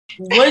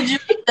Would you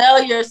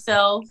sell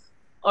yourself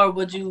or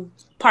would you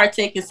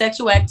partake in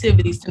sexual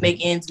activities to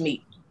make ends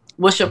meet?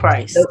 What's your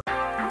price? Nope.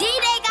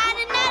 D-Day got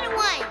another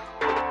one.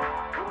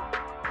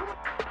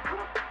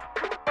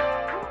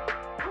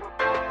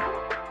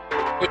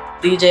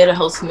 DJ, the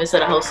host, Miss of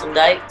the host, some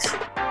dykes.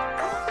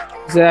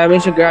 So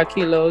it's your girl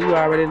Kilo. You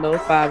already know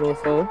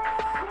 504.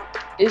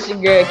 It's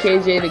your girl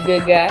KJ, the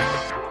good guy.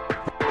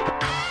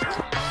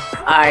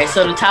 All right,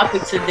 so the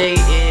topic today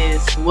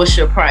is what's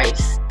your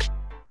price?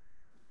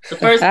 The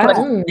first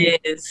question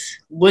is,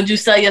 would you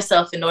sell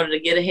yourself in order to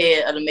get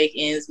ahead or to make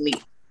ends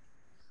meet?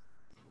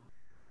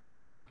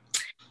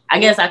 I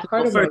guess I could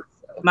go first.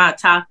 My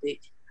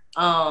topic.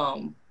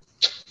 To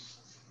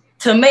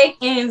make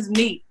ends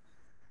meet,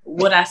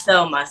 would I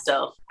sell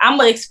myself? I'm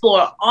going to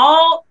explore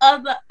all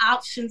other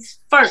options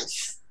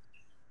first.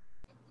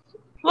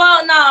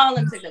 Well, no,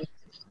 let me take that.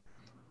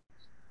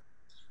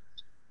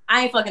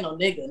 I ain't fucking no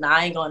nigga. Nah,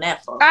 I ain't going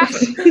that far.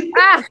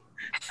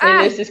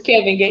 And this is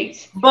Kevin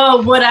Gates.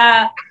 But would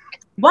I...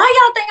 Why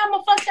y'all think I'm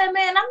gonna fuck that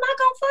man? I'm not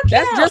gonna fuck him.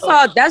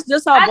 That's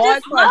just how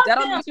boys fuck. That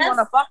don't mean you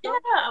wanna fuck him.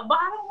 Yeah, but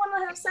I don't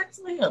wanna have sex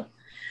with him.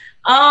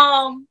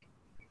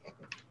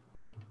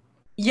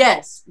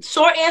 Yes.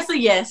 Short answer,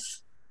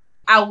 yes.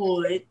 I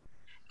would.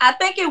 I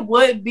think it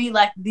would be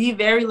like the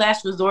very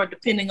last resort,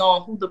 depending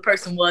on who the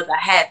person was I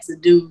had to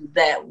do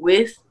that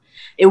with.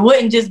 It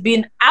wouldn't just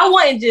be. I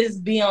wouldn't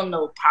just be on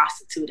no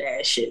prostitute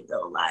ass shit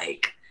though.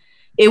 Like,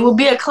 it would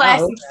be a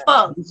classic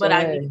fuck, but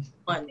I need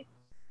money.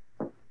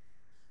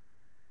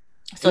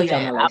 So you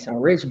talking about like some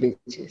rich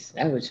bitches.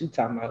 That's what you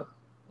talking about.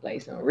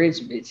 Like some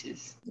rich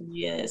bitches.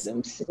 Yes.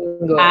 Some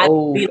single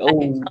old.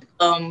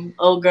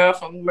 Old girl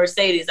from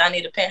Mercedes. I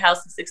need a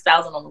penthouse and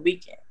 $6,000 on the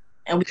weekend.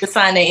 And we could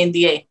sign that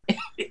NDA.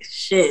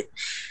 Shit.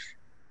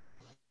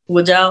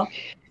 Would y'all?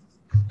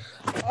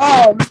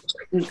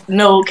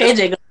 No, KJ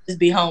gonna just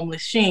be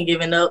homeless. She ain't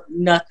giving up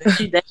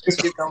nothing. That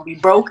shit's gonna be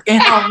broke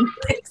and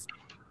homeless.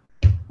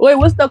 Wait,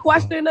 what's the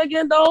question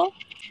again though?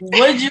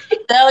 Would you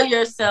sell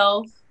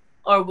yourself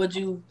or would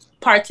you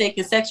partake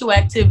in sexual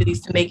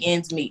activities to make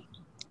ends meet?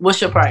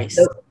 What's your price?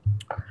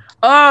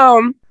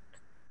 When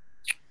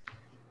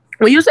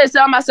you say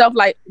sell myself,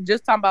 like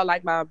just talking about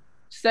like my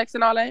sex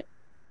and all that.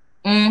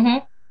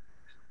 Mm-hmm.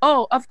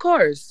 Oh, of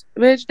course,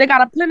 bitch. They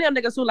got plenty of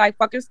niggas who like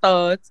fucking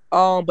studs.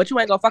 But you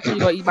ain't gonna fuck me. You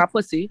gonna eat my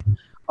pussy.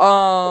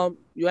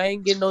 You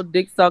ain't getting no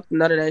dick sucked.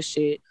 None of that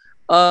shit.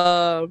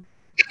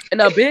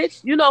 And a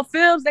bitch, you know,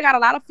 films. They got a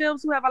lot of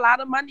films who have a lot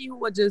of money who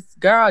would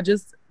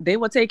they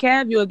will take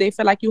care of you if they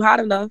feel like you hot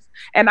enough.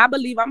 And I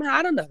believe I'm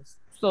hot enough.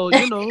 So,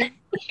 you know.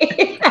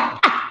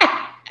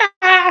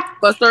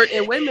 But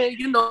certain women,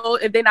 you know,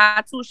 if they're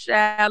not too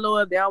shallow,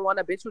 if they don't want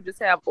a bitch who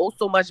just have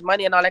so much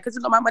money and all that, because,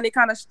 you know, my money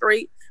kind of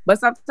straight. But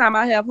sometimes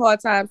I have hard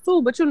times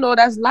too. But, you know,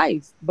 that's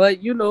life.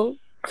 But, you know,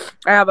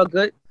 I have a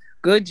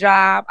good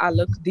job. I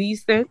look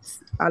decent.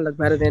 I look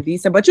better than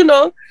decent. But, you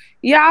know,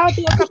 yeah, I'll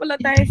do a couple of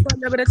things for a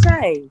little bit of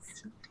change.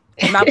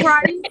 My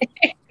price,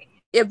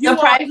 if you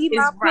want to eat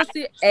my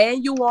pussy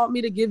and you want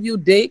me to give you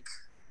dick,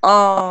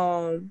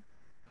 I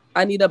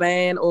need a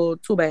band or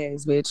 2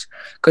 bands, bitch.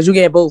 Because you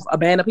get both, a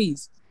band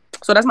apiece.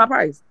 So that's my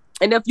price.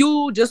 And if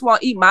you just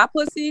want to eat my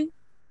pussy,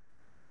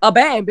 a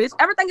band, bitch.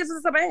 Everything is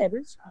just a band,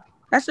 bitch.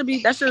 That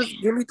should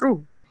get me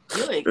through.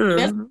 Really?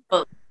 I'm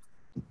about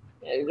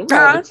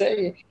to tell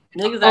you.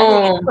 Niggas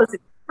are get pussy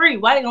free.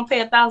 Why they gonna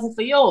pay $1,000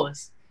 for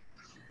yours?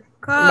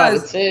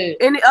 Cause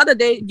any other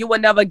day you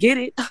would never get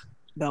it.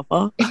 The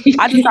fuck?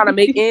 I just trying to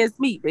make ends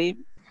meet, baby.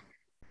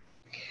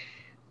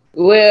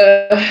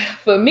 Well,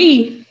 for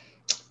me,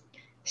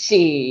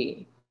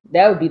 shit,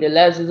 that would be the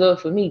last resort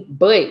for me.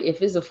 But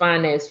if it's a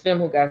fine ass film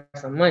who got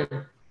some money,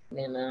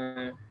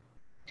 then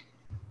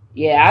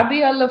yeah, I'll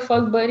be a little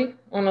fuck buddy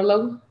on the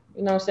low.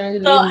 You know what I'm saying?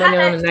 Just leave money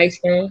on the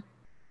nightstand.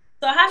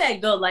 So how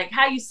that go? Like,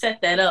 how you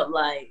set that up?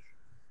 Like,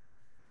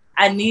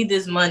 I need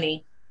this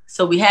money,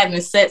 so we having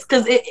sex,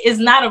 because it is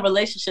not a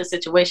relationship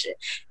situation.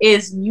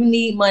 It's you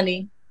need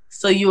money,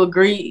 so you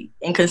agree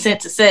and consent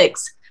to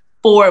sex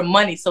for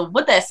money. So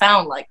what that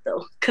sound like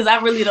though? Because I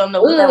really don't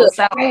know what that would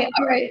sound like.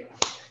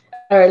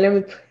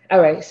 All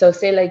right. So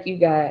say like you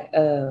got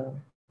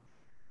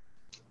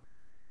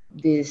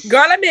this.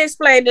 Girl, let me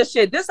explain this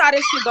shit. This how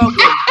this shit gonna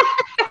get.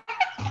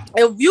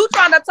 If you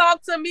trying to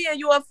talk to me and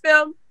you a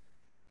film,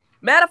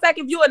 matter of fact,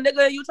 if you a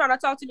nigga and you trying to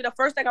talk to me, the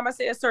first thing I'm gonna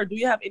say is, sir, do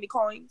you have any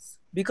coins?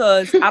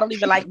 Because I don't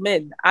even like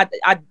men.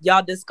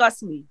 Y'all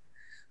disgust me.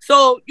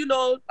 So,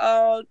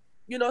 so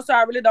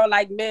I really don't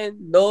like men.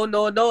 No.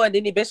 And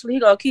then eventually he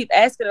gonna keep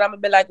asking and I'm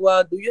gonna be like,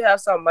 well, do you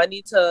have some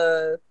money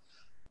to,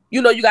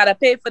 you gotta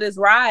pay for this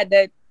ride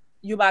that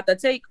you about to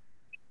take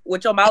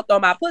with your mouth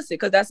on my pussy,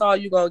 because that's all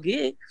you gonna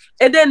get.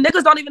 And then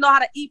niggas don't even know how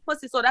to eat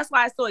pussy, so that's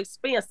why it's so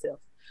expensive.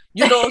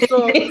 So it's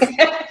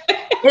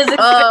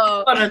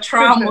for the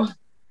trauma.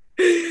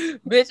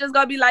 Bitch, it's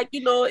gonna be like,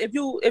 if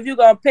you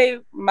gonna pay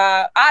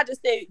I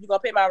just say you gonna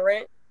pay my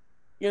rent.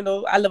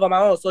 I live on my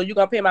own, so you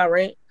gonna pay my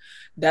rent.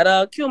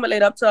 That'll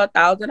accumulate up to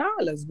 $1,000,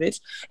 bitch.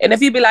 And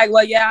if you be like,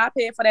 well, yeah, I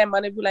pay for that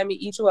money if you let me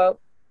eat you up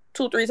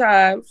 2-3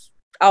 times,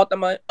 out the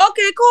money.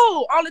 Okay,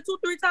 cool. Only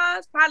 2-3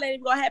 times. Probably ain't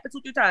even gonna happen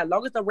 2-3 times.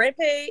 Long as the rent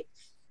paid,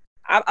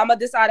 I'm gonna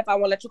decide if I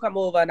want to let you come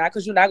over or not.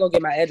 Because you're not gonna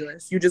get my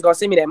address. You just gonna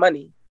send me that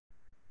money.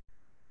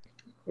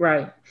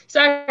 Right.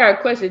 So I got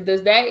a question.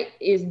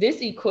 Is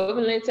this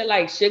equivalent to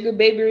like sugar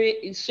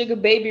baby-ish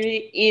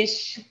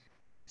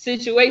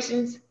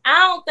situations? I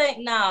don't think,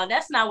 no,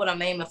 that's not what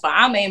I'm aiming for.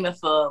 I'm aiming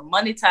for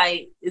money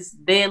tight. It's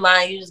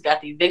deadline. You just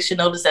got the eviction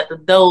notice at the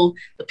door.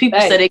 The people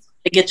say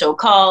they get your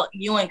call.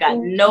 You ain't got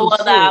no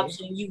other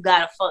option. You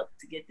gotta fuck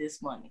to get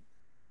this money.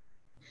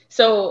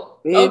 So,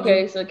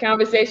 okay, so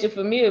conversation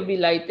for me would be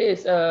like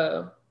this.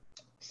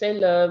 Say,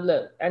 love,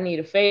 look, I need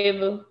a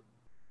favor.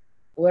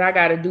 What I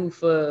gotta do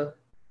for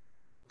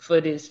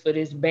this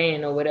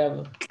band or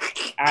whatever.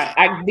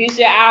 These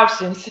your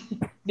options.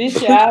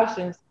 These your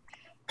options.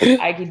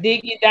 I can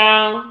dig you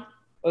down,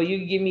 or you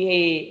can give me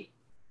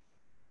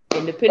head.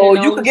 And depending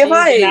on you can give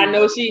her head. I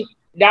know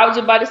that was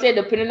about to say,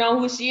 depending on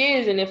who she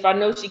is, and if I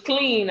know she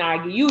clean, I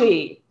give you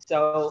head.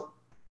 So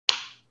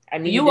I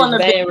need you this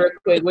band real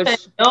quick.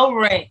 No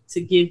rent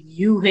to give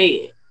you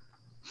head.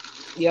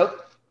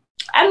 Yep.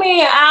 I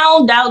mean, I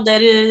don't doubt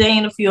that it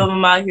ain't a few of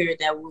them out here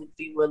that would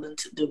be willing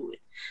to do it,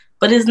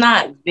 but it's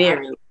not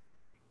very.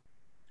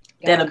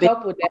 That a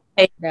couple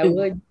that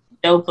would.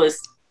 No pussy.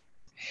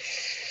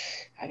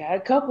 I got a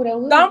couple that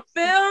would. Some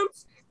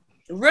films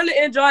really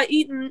enjoy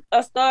eating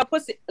a star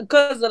pussy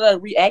because of the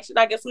reaction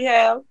I guess we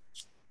have.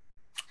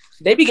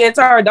 They be getting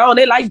turned on.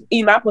 They like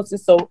eating my pussy,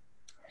 so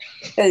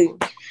hey,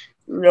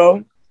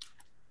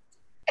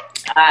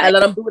 I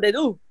let them do what they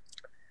do.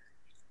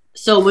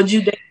 So would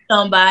you date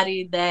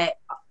somebody that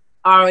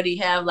already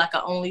have like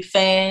an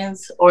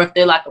OnlyFans, or if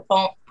they're like a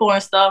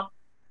porn star?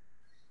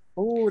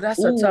 Oh,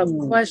 that's a tough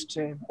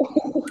question.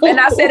 And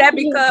I say that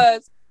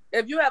because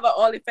if you have an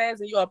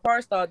OnlyFans and you're a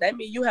porn star, that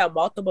means you have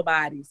multiple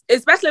bodies.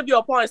 Especially if you're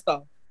a porn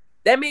star.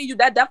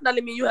 That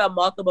definitely means you have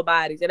multiple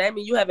bodies. And that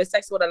means you having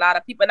sex with a lot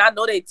of people. And I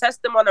know they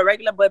test them on a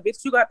regular, but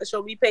bitch, you got to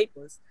show me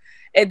papers.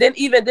 And then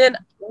even then,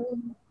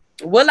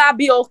 will I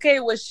be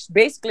okay with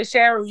basically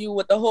sharing you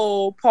with the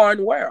whole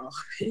porn world?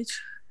 Bitch?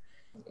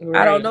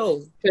 Right. I don't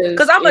know.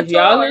 Because I'm a if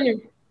y'all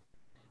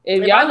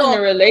in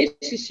a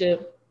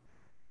relationship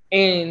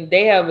and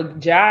they have a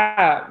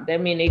job, that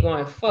means they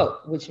going to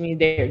fuck, which means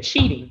they're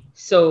cheating.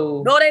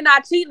 So no, they're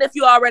not cheating if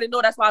you already know.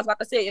 That's why I was about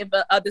to say, if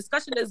a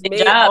discussion is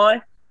made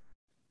on,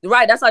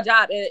 right, that's our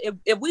job. And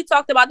if we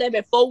talked about that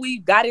before we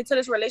got into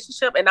this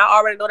relationship and I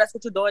already know that's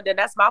what you're doing, then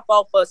that's my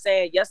fault for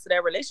saying yes to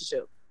that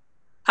relationship.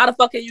 How the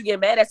fuck can you get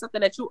mad at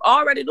something that you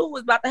already knew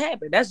was about to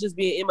happen? That's just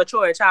being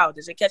immature and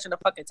childish and catching a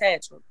fucking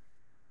tantrum.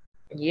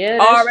 Yeah,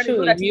 that's already true.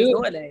 Knew that you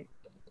was doing that.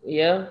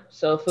 Yeah,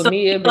 so for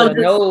me, it'd be a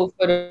no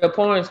for the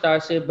porn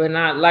star shit, but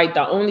not like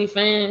the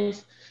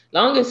OnlyFans.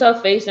 Long as her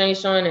face ain't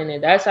showing in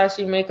it, that's how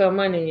she make her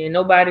money, and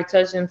nobody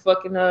touching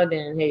fucking her,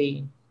 then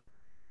hey.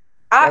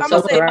 I'm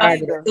gonna say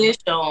neither.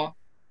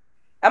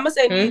 I'm gonna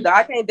say neither.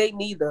 I can't date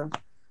neither.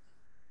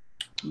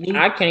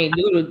 I can't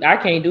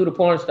do the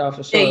porn star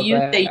for sure.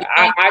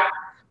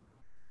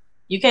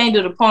 You can't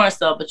do the porn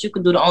star, but you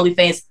can do the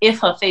OnlyFans if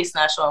her face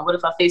not showing. What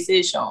if her face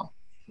is showing?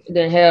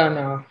 Then hell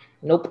no.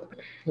 Nope.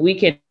 We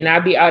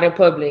cannot be out in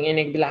public and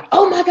they be like,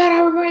 oh my God,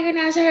 I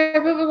recognize her.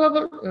 Blah, blah,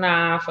 blah, blah.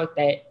 Nah, fuck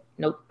that.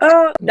 Nope.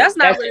 That's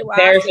not really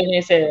why.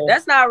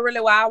 That's not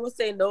really why I would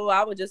say no.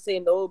 I would just say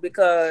no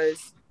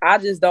because I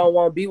just don't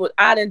want to be with.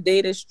 I done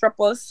dated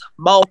strippers,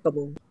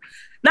 multiple.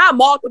 Not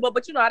multiple,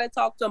 but I done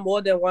talk to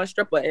more than one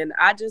stripper, and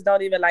I just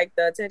don't even like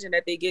the attention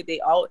that they get. They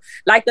all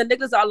like the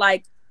niggas are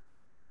like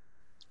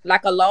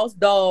a lost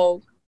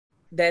dog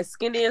that's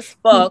skinny as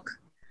fuck.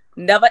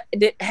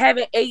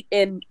 Haven't ate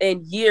in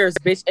years,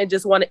 bitch, and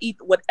just want to eat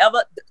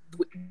whatever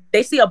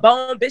they see a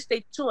bone, bitch,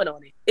 they chewing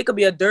on it. It could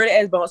be a dirty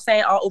ass bone,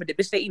 sand all over the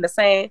bitch. They eating the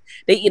sand,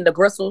 they eating the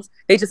gristles,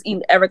 they just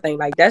eating everything.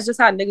 Like that's just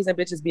how niggas and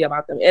bitches be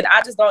about them, and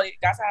I just don't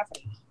got time for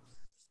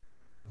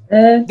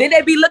them. Then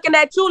they be looking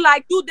at you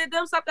like you did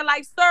them something.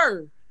 Like,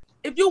 sir,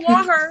 if you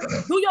want her,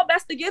 do your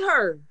best to get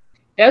her.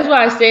 That's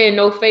why I said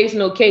no face,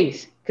 no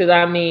case. Because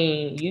I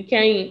mean, you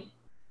can't.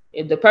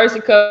 If the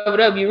person covered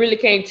up, you really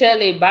can't tell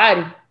their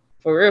body.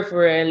 For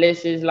real,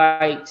 unless it's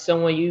like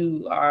someone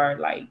you are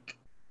like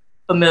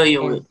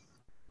familiar with.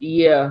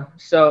 Yeah,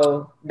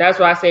 so that's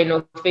why I say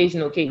no face,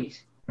 no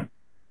case.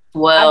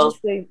 Well, I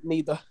just say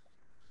neither.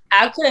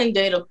 I couldn't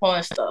date a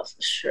porn star for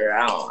sure.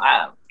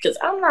 Because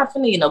I'm not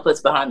finna get no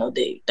pussy behind no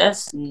dick.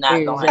 That's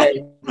not gonna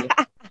happen.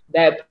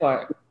 That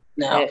part.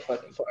 No. That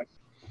fucking part.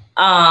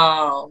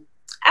 I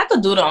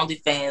could do the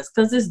OnlyFans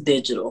because it's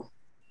digital.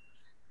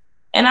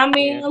 And I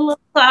mean, a little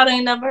clout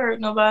ain't never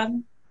hurt nobody.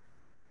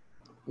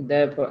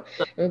 That part.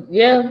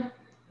 Yeah.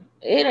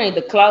 It ain't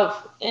the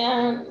clout.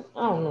 Yeah, I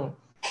don't know.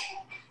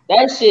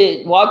 That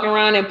shit, walking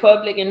around in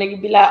public and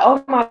nigga be like,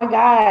 oh my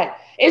God.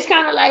 It's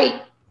kind of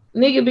like,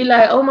 nigga be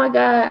like, oh my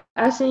God,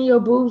 I seen your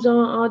boobs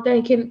on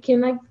thing.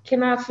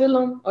 Can I feel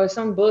them? Or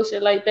some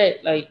bullshit like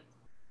that. Like,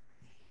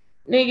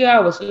 nigga, I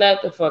would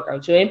slap the fuck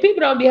out you. And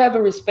people don't be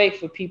having respect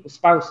for people's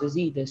spouses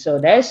either. So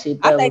that shit.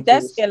 I think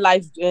that's in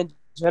life in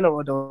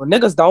general though,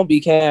 niggas don't be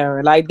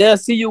caring. Like they'll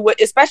see you with,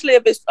 especially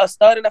if it's a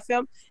stud in a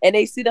film and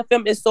they see the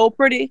film is so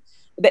pretty,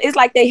 that it's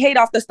like they hate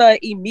off the stud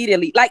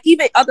immediately. Like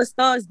even other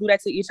studs do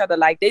that to each other.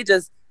 Like they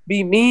just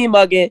be mean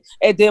mugging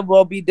and then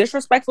will be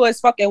disrespectful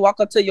as fuck and walk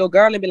up to your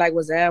girl and be like,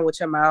 "What's that with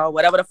your mouth?"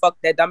 Whatever the fuck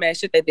that dumbass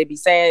shit that they be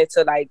saying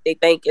to like they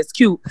think is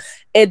cute.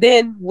 And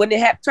then when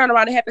they turn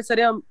around and happen to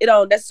them, it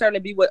don't necessarily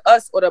be with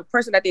us or the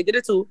person that they did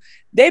it to.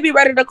 They be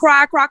ready to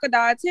cry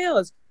crocodile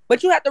tears.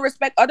 But you have to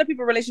respect other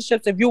people's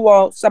relationships if you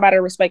want somebody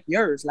to respect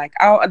yours. Like,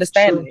 I don't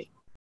understand it.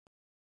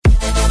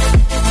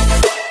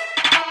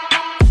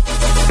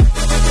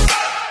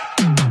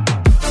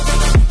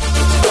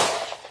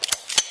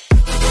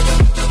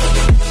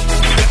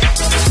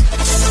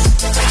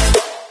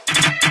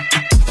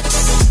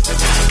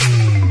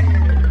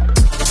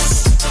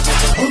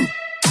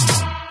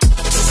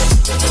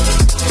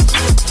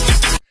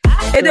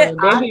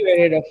 They be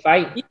ready to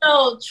fight. You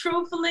know,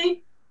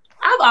 truthfully,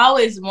 I've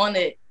always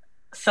wanted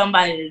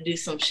somebody to do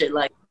some shit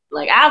like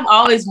I've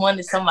always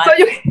wanted somebody.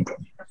 So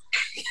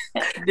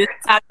you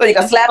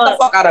can slap the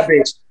fuck out of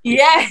bitch.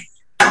 Yeah.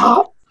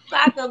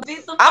 I've been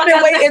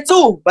waiting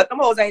too, but them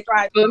hoes ain't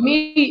tried. For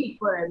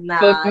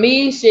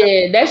me,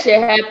 shit, that shit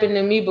happened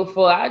to me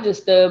before. I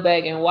just stood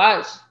back and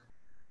watched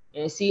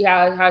and see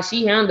how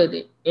she handled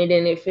it. And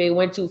then if it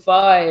went too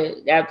far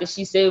after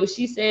she said what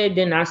she said,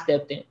 then I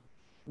stepped in.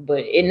 But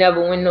it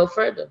never went no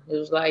further. It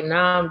was like,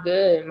 nah, I'm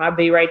good. My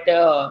bae right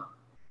there.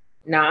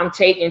 Nah, I'm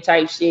taking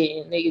type shit.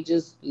 And nigga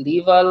just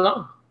leave her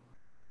alone.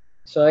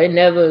 So it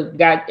never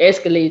got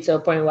escalated to a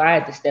point where I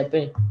had to step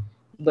in.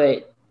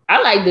 But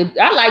I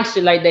like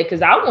shit like that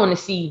because I want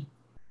to see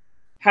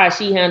how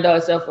she handle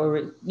herself,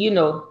 or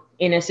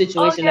in a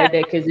situation like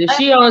that. Because if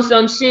she on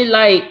some shit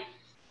like,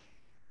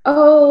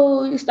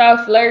 you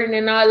start flirting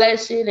and all that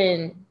shit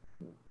and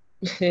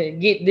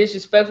get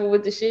disrespectful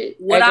with the shit,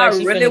 what I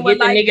really would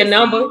get the like nigga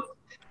number,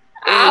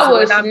 I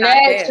would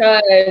snatch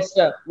her ass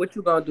up. What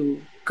you gonna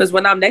do? Because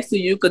when I'm next to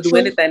you, could do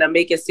anything to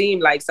make it seem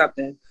like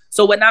something.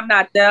 So when I'm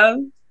not there,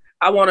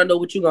 I want to know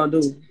what you gonna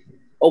do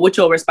or what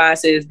your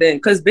response is then.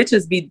 Because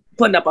bitches be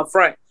putting up a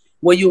front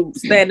when you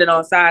standing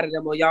on side of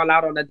them, or y'all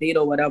out on a date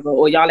or whatever,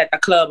 or y'all at the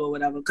club or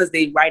whatever, because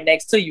they right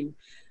next to you.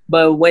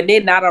 But when they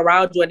not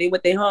around you and they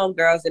with their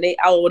homegirls and they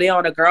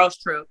on a girls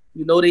trip,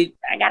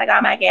 I gotta go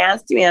my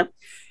gas to him.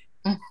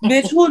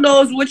 Bitch, who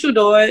knows what you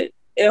doing,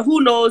 and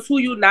who knows who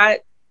you not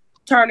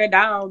turning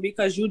down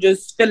because you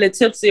just feeling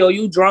tipsy or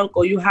you drunk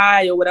or you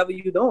high or whatever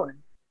you doing.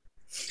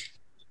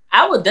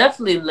 I would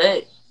definitely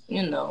let,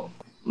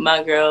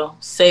 my girl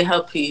say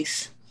her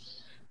piece.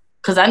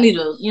 Cause I need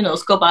to,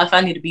 scope out if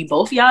I need to be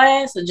both y'all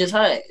ass or just her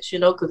ass,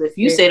 because if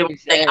you say the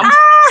thing,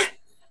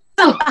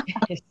 I'm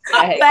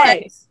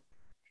facts.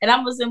 And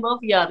I'm gonna send both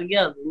of y'all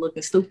together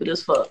looking stupid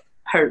as fuck.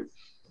 Hurt.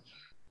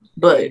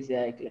 But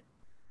exactly.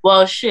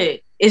 Well,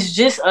 shit, it's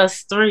just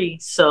us three,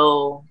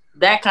 so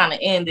that kind of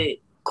ended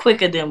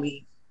quicker than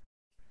we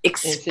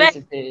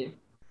expected.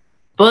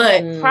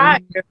 But prior,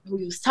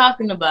 we was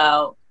talking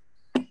about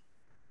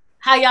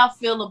how y'all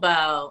feel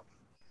about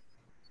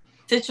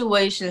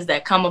situations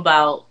that come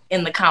about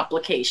in the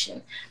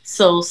complication.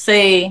 So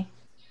say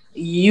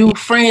you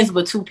friends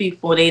with two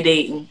people, they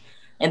dating,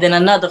 and then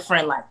another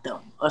friend like them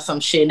or some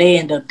shit, they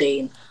end up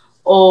dating.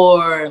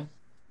 Or,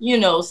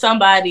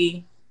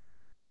 somebody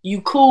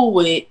you cool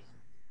with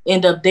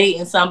end up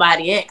dating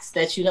somebody else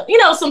that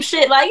some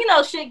shit like,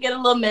 shit get a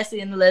little messy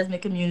in the lesbian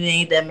community.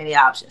 Ain't that many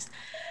options.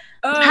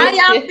 How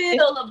y'all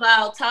feel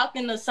about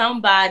talking to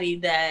somebody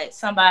that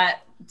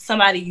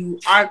somebody you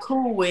are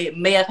cool with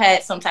may have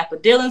had some type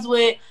of dealings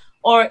with,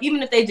 or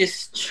even if they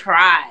just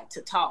tried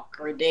to talk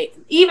or date,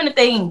 even if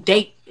they ain't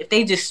date, if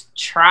they just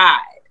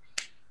tried,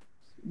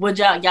 would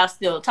y'all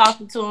still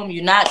talking to them?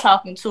 You not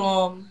talking to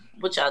them?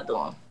 What y'all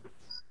doing?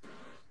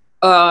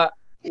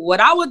 What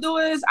I would do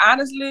is,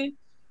 honestly,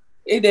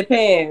 it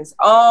depends. If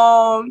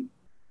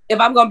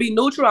I'm gonna be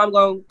neutral, I'm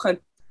gonna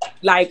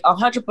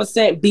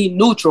 100% be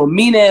neutral,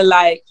 meaning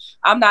like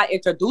I'm not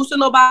introducing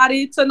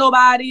nobody to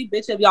nobody.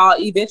 Bitch, if y'all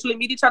eventually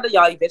meet each other,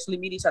 y'all eventually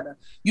meet each other.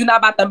 You're not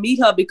about to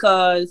meet her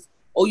because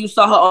you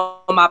saw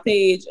her on my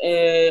page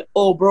and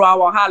bro, I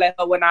won't holler at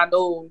her when I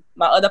know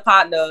my other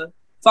partner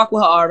fuck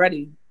with her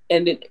already.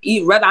 And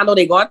whether I know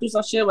they going through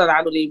some shit, whether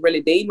I know they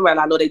really dating,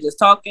 whether I know they just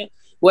talking,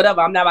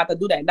 whatever, I'm not about to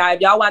do that. Now,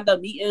 if y'all wind up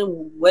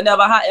meeting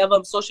whenever, however,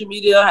 social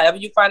media, however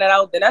you find that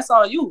out, then that's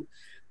on you.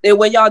 And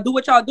when y'all do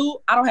what y'all do,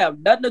 I don't have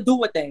nothing to do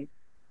with that.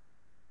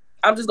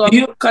 I'm just going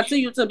to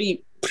continue to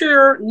be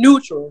pure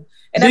neutral.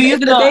 And at the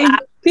end of the day,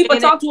 people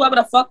talk to whoever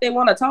the fuck they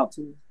want to talk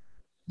to.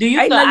 Do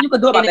you feel you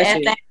can do about that at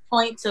shit? That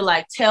point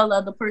to tell the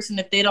other person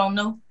if they don't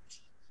know?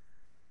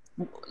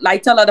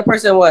 Tell the other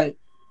person what?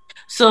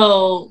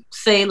 So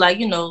say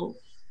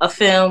a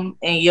film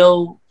and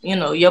your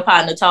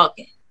partner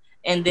talking,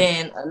 and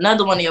then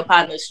another one of your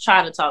partners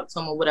try to talk to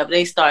them or whatever,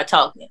 they start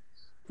talking.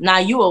 Now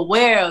you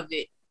aware of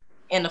it,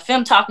 and the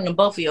film talking to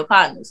both of your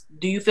partners.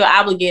 Do you feel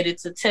obligated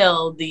to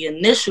tell the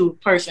initial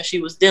person she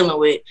was dealing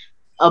with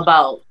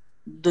about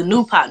the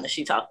new partner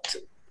she talking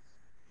to?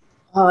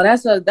 Oh,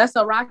 that's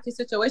a rocky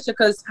situation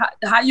because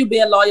how you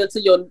being loyal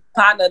to your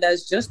partner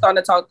that's just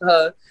starting to talk to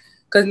her?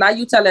 Because now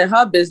you telling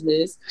her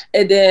business,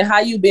 and then how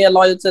you being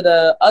loyal to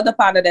the other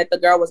partner that the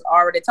girl was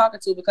already talking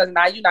to? Because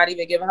now you're not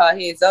even giving her a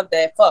heads up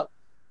that fuck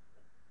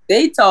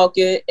they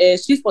talking and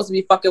she's supposed to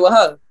be fucking with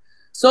her.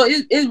 So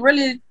it's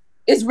really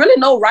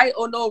no right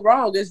or no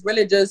wrong. It's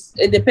really just,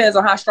 it depends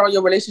on how strong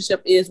your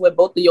relationship is with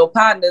both of your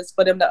partners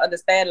for them to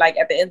understand, like,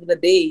 at the end of the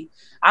day,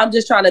 I'm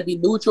just trying to be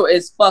neutral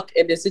as fuck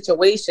in this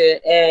situation,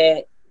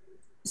 and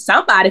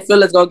somebody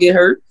feel it's gonna get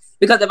hurt.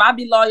 Because if I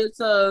be loyal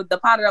to the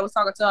partner that was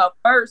talking to her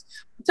first,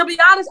 to be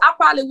honest, I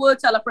probably would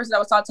tell a person that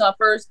was talking to her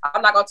first.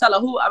 I'm not gonna tell her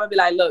who. I'm gonna be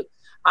like, look,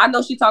 I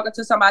know she talking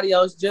to somebody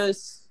else.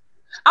 Just,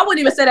 I wouldn't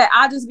even say that.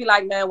 I'll just be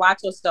like, man, watch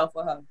your stuff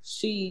for her.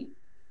 She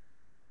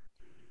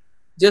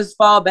just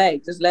fall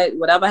back. Just let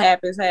whatever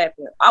happens,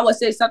 happen. I would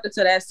say something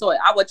to that sort.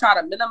 I would try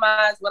to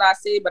minimize what I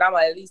say, but I'm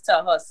gonna at least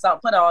tell her something,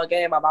 put her on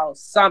game about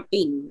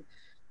something.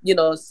 You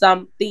know,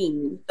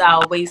 something. It's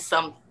always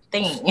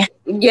something.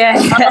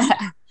 Yeah.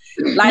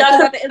 Like,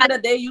 at the end of the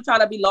day, you try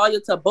to be loyal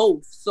to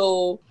both.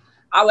 So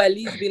I would at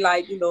least be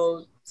like, you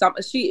know,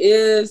 she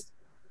is,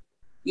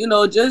 you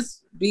know,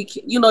 just be,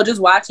 you know,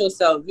 just watch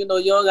yourself. You know,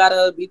 you don't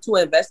gotta be too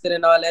invested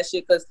in all that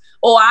shit. Cause,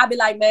 I'd be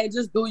like, man,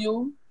 just do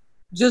you.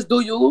 Just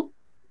do you.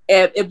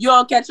 And if you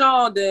don't catch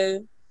on,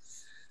 then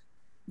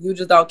you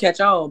just don't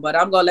catch on. But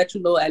I'm gonna let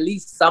you know at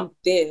least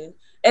something.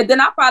 And then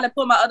I probably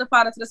put my other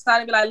partner to the side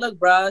and be like, look,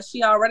 bruh,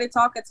 she already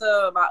talking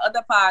to my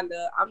other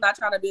partner. I'm not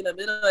trying to be in the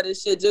middle of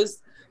this shit.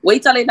 Just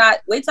wait till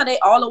they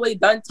all the way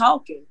done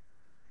talking.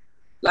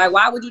 Like,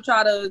 why would you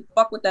try to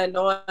fuck with that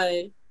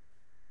knowing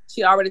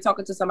she already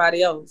talking to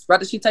somebody else?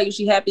 Whether she tell you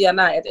she happy or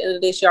not, at the end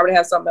of the day, she already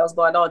has something else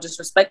going on. Just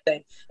respect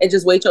that and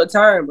just wait your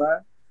turn, bro.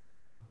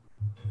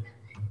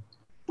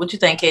 What you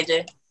think,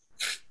 KJ?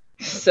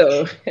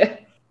 So,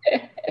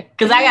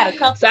 because I got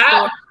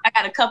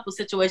a couple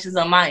situations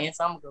on my end,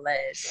 so I'm gonna go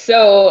last.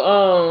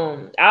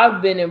 So,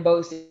 I've been in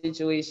both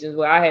situations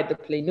where I had to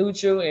play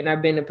neutral, and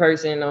I've been the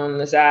person on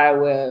the side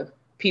where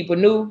people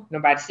knew,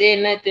 nobody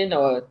said nothing,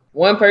 or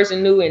one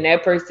person knew and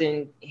that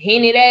person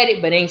hinted at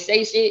it but ain't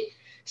say shit.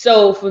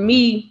 So for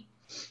me,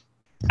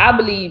 I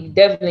believe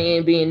definitely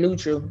in being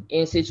neutral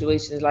in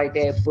situations like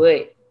that.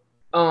 But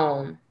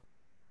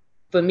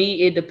for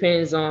me, it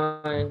depends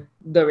on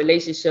the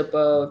relationship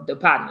of the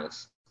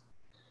partners.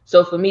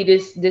 So for me,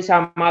 this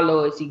how my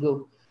loyalty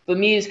go. For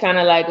me, it's kind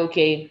of like,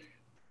 okay,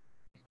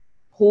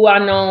 who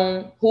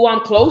I'm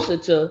closer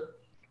to,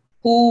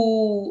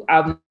 who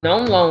I've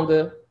known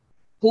longer,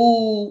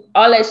 who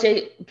all that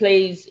shit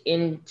plays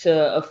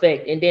into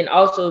effect. And then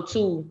also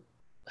too,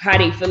 how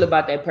they feel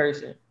about that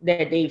person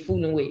that they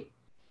fooling with.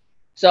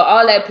 So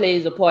all that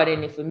plays a part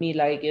in it for me.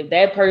 Like,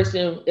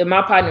 if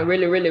my partner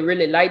really, really,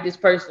 really like this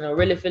person or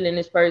really feeling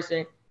this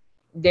person,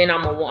 then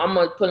I'm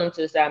gonna pull them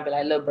to the side and be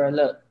like, look, bro,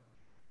 look,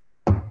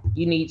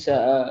 you need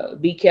to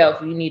be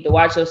careful. You need to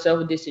watch yourself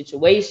with this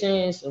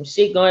situation. Some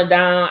shit going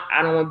down.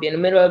 I don't want to be in the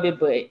middle of it,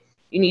 but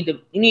you need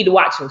to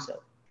watch yourself,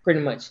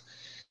 pretty much.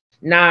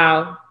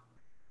 Now,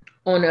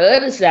 on the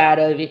other side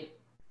of it,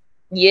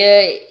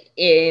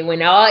 yeah,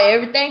 when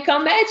everything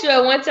come at you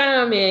at one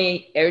time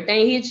and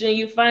everything hits you and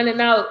you finding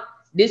out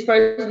this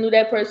person knew,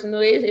 that person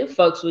knew, it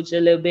fucks with you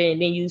a little bit,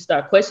 and then you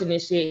start questioning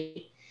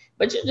shit.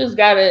 But you just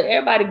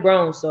everybody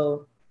grown,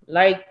 so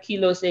like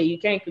Kilo said, you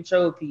can't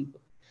control people.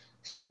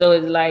 So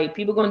it's like,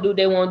 people gonna do what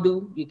they want to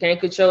do. You can't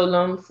control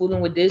them.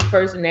 Fooling with this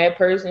person, that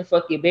person,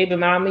 fuck your baby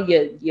mama,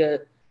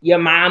 your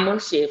mama,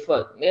 shit,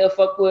 fuck. They'll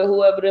fuck with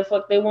whoever the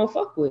fuck they want to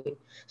fuck with.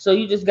 So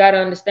you just gotta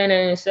understand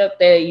and accept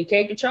that you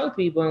can't control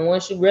people. And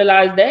once you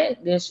realize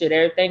that, then shit,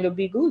 everything will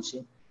be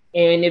Gucci.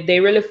 And if they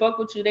really fuck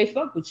with you, they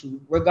fuck with you,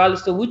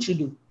 regardless of what you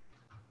do.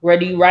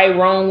 Whether you right,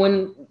 wrong,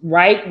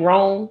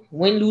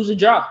 win, lose, or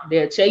draw.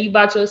 They'll tell you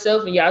about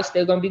yourself and y'all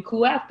still gonna be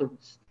cool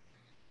afterwards.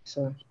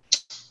 So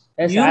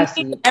that's how I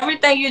see it.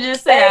 Everything you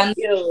just said,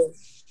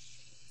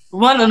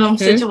 one of them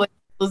situations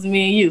was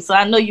me and you. So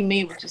I know you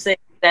mean what you said.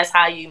 That's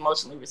how you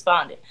emotionally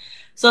responded.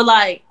 So,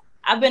 like,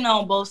 I've been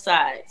on both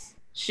sides.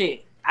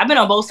 Shit. I've been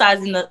on both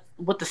sides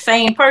with the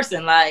same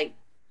person. Like,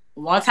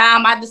 one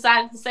time I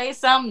decided to say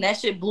something, that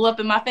shit blew up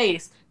in my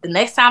face. The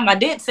next time I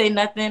didn't say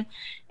nothing.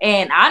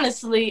 And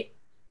honestly,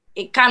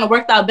 it kind of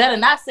worked out better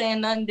not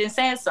saying nothing than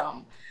saying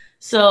something.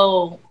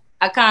 So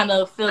I kind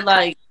of feel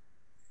like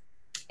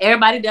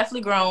everybody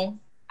definitely grown.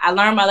 I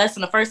learned my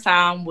lesson the first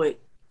time with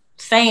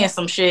saying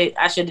some shit.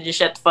 I should have just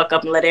shut the fuck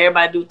up and let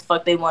everybody do what the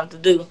fuck they wanted to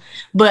do.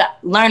 But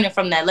learning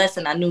from that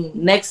lesson, I knew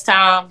next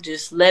time,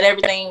 just let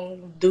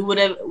everything do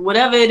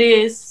whatever it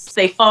is,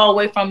 stay far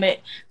away from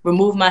it,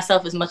 remove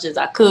myself as much as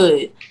I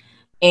could,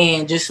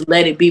 and just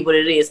let it be what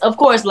it is. Of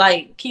course,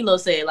 like Kilo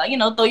said, like, you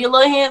know, throw your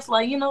little hands,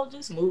 like, you know,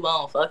 just move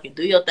on, fuck it,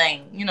 do your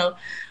thing, you know.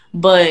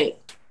 But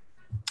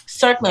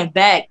circling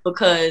back,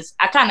 because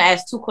I kind of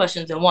asked two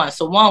questions in one.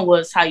 So one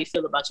was how you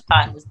feel about your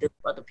partners dealing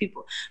with other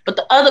people. But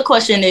the other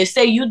question is,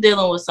 say you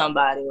dealing with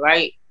somebody,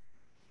 right?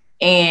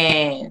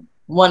 And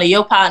one of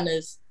your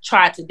partners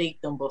tried to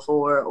date them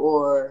before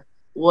or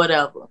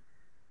whatever.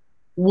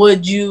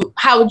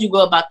 how would you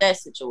go about that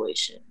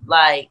situation?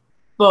 Like,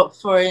 but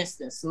for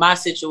instance, my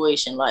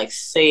situation, like,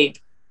 say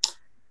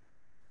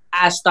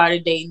I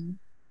started dating.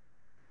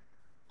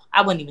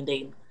 I wasn't even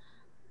dating.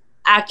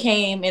 I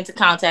came into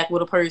contact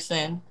with a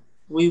person.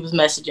 We was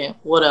messaging,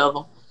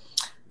 whatever.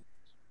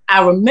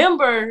 I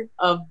remember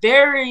a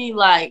very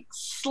like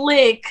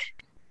slick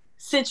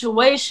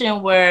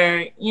situation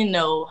where, you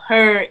know,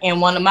 her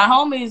and one of my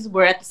homies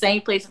were at the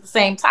same place at the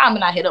same time,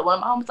 and I hit up one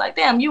of my homies like,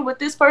 damn, you with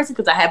this person?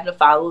 Because I happen to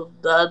follow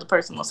the other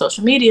person on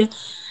social media.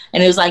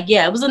 And it was like,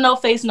 yeah, it was a no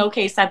face, no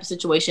case type of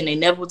situation. They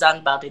never was out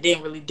and about. They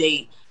didn't really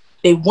date.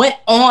 They went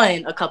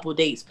on a couple of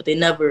dates, but they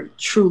never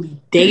truly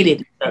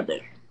dated each other.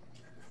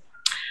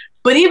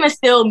 But even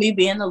still, me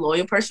being the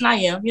loyal person I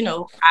am, you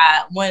know,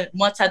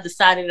 once I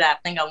decided that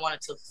I think I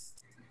wanted to,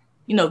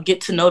 you know, get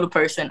to know the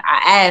person,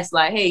 I asked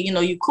like, hey, you know,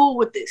 you cool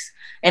with this?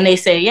 And they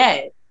say,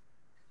 yeah.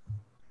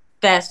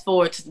 Fast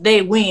forward to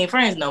today, we ain't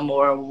friends no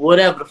more, or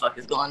whatever the fuck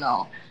is going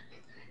on.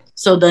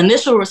 So the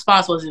initial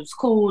response was it was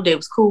cool. They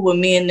was cool with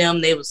me and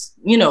them. They was,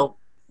 you know,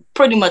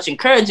 pretty much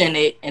encouraging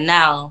it. And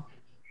now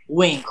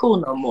we ain't cool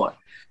no more.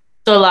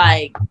 So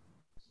like,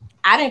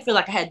 I didn't feel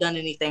like I had done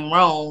anything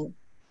wrong.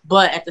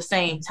 But at the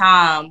same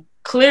time,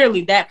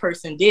 clearly that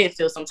person did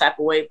feel some type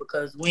of way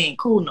because we ain't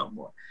cool no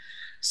more.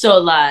 So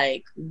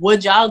like,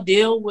 would y'all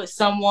deal with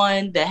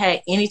someone that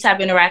had any type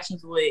of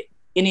interactions with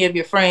any of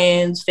your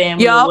friends,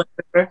 family, or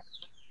whatever?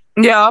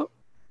 Yeah.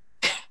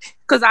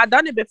 Because I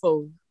done it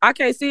before. I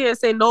can't see it and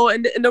say no.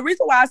 And the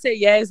reason why I say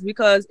yes is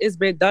because it's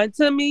been done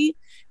to me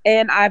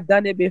and I've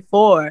done it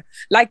before.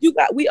 Like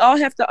we all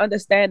have to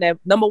understand that,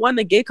 number one,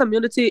 the gay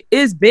community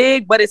is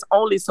big, but it's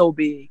only so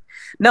big.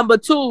 Number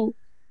two,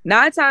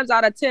 9 times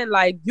out of 10,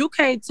 like, you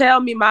can't tell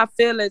me my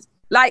feelings.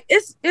 Like,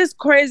 it's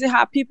crazy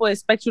how people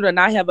expect you to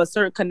not have a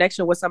certain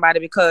connection with somebody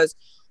because,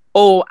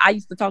 oh, I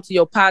used to talk to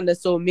your partner,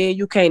 so me and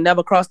you can't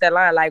never cross that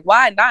line. Like,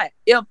 why not?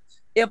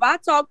 If I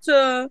talk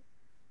to,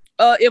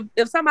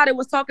 if somebody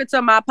was talking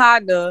to my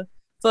partner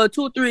for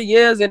 2-3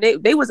 years and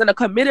they was in a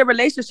committed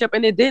relationship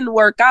and it didn't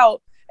work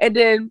out, and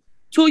then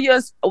 2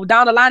 years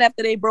down the line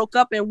after they broke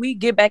up and we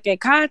get back in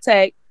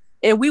contact,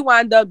 and we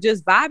wind up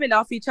just vibing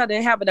off each other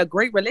and having a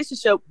great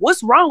relationship,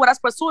 what's wrong with us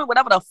pursuing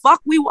whatever the fuck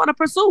we want to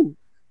pursue?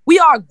 We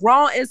are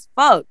grown as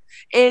fuck.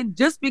 And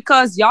just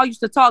because y'all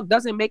used to talk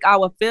doesn't make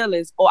our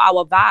feelings or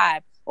our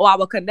vibe or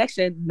our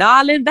connection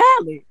null and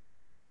valid.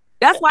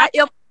 That's why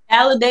if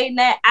validating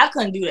that, I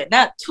couldn't do that.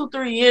 Not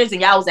 2-3 years and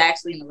y'all was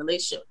actually in a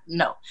relationship.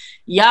 No.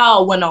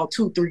 Y'all went on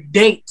 2-3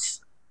 dates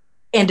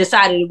and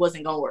decided it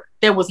wasn't gonna work.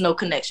 There was no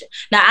connection.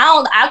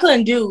 Now I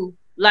couldn't do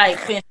like,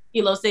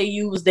 you know, say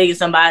you was dating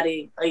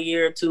somebody a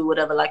year or two,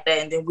 whatever like that,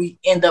 and then we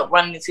end up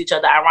running into each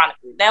other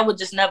ironically. That would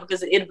just never,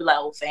 because it'd be like,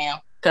 oh fam,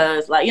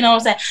 because like, you know what I'm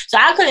saying? So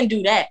I couldn't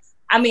do that.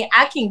 I mean,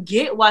 I can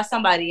get why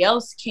somebody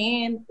else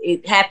can.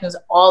 It happens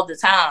all the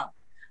time.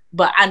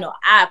 But I know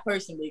I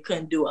personally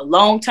couldn't do a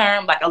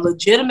long-term, like a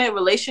legitimate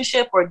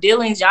relationship or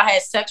dealings. Y'all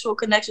had sexual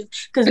connections.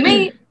 Because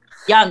me,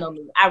 y'all know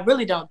me, I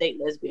really don't date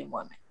lesbian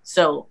women.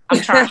 So I'm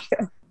trying.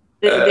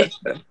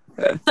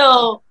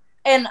 So,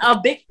 and a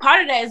big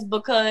part of that is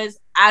because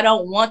I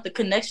don't want the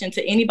connection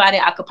to anybody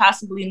I could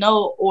possibly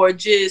know, or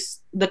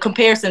just the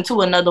comparison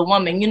to another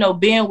woman. You know,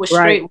 being with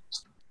straight,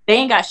 they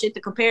ain't got shit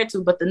to compare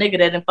to but the nigga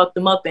that done fucked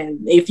them up. And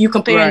if you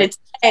comparing it to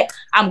that,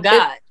 I'm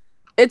God.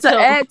 It's to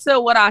add to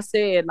what I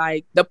said.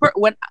 Like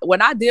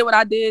when I did what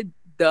I did,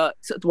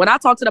 when I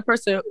talked to the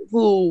person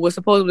who was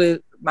supposedly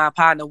my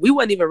partner, we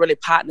weren't even really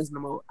partners no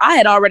more. I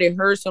had already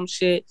heard some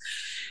shit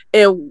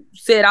and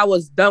said I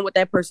was done with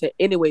that person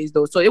anyways,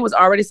 though. So it was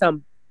already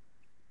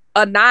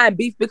a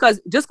non-beef,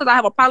 because just because I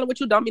have a problem with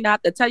you don't mean I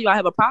have to tell you I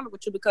have a problem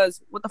with you,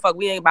 because what the fuck,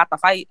 we ain't about to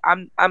fight.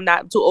 I'm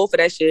not too old for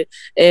that shit.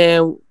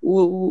 And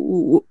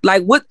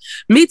like, what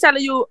me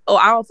telling you, oh,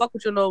 I don't fuck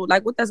with you no,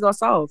 like, what that's gonna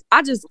solve?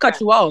 I just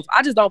cut you off.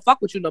 I just don't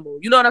fuck with you no more.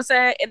 You know what I'm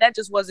saying? And that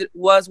just was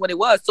what it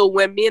was. So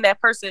when when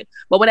that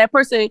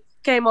person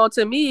came on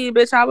to me,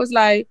 bitch, I was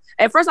like,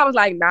 at first I was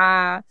like,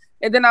 nah.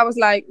 And then I was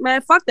like, man,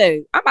 fuck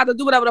that. I'm about to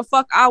do whatever the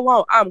fuck I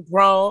want. I'm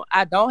grown.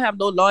 I don't have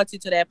no loyalty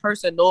to that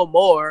person no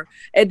more.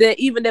 And then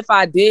even if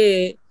I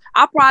did,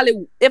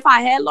 if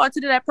I had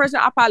loyalty to that person,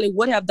 I probably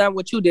would have done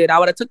what you did. I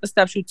would have took the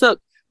steps you took.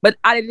 But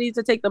I didn't need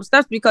to take them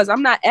steps because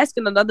I'm not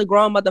asking another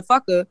grown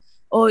motherfucker,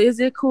 oh,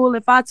 is it cool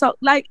if I talk?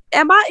 Like,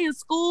 am I in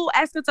school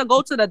asking to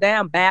go to the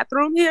damn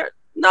bathroom here?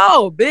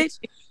 No, bitch.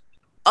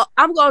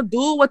 I'm going to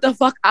do what the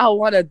fuck I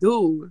want to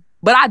do.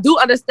 But I do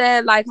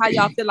understand, like, how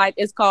y'all feel like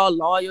it's called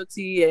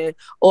loyalty and,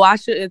 oh, I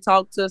shouldn't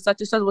talk to such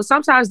and such. Well,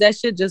 sometimes that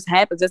shit just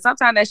happens. And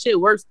sometimes that shit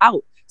works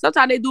out.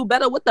 Sometimes they do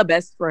better with the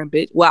best friend,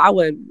 bitch. Well, I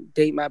wouldn't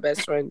date my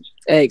best friend's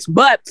ex.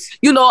 But,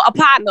 you know, a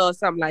partner or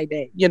something like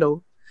that, you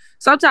know.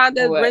 Sometimes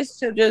the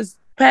relationship just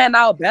pan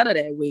out better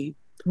that way.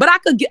 But I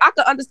could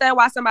understand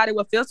why somebody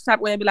would feel some type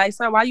of way and be like,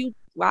 son,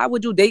 why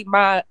would you date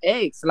my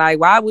ex? Like,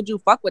 why would you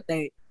fuck with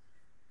that?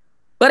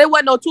 But it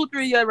wasn't no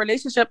 2-3 year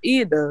relationship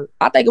either.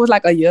 I think it was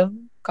like a year.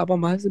 Couple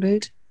months,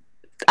 bitch.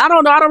 I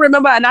don't know. I don't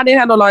remember, and I didn't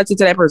have no loyalty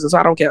to that person, so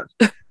I don't care.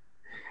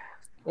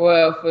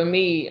 Well, for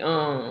me,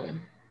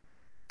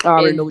 I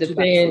already know It what you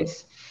about to say.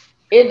 depends.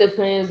 It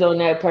depends on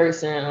that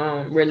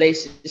person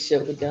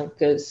relationship with them.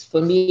 Because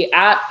for me,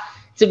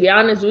 to be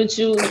honest with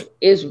you,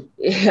 is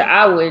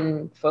I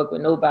wouldn't fuck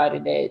with nobody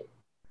that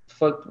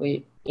fucked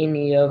with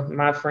any of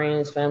my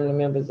friends, family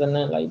members, or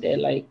nothing like that.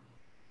 Like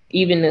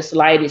even the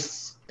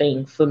slightest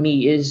thing for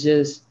me is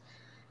just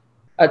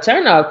a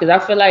turn off. Because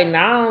I feel like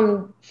now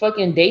I'm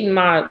fucking dating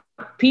my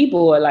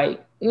people, or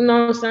like, you know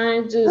what I'm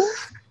saying,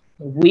 just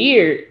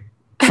weird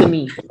to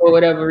me for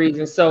whatever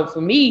reason. So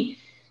for me,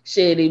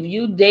 shit, if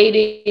you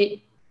dated,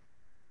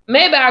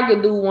 maybe I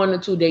could do 1 or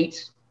 2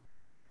 dates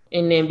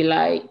and then be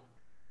like,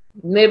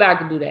 maybe I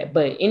could do that.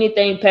 But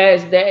anything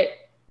past that,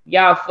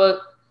 y'all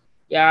fuck,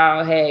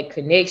 y'all had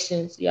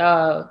connections,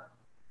 y'all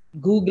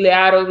googly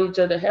out of each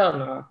other. Hell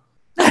no.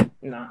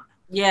 No.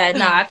 Yeah,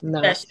 no, I think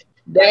No. that shit.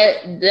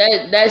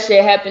 That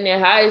shit happened in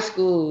high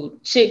school.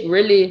 Chick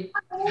really,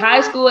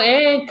 high school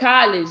and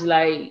college,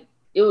 like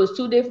it was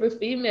two different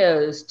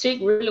females. Chick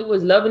really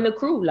was loving the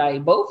crew,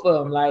 like both of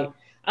them. Like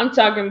I'm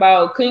talking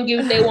about, couldn't get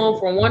what they want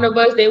from one of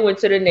us, they went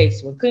to the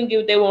next one. Couldn't get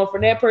what they want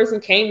from that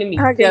person, came to me.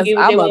 I Couldn't guess get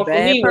what they I'm a want from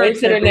bad me, went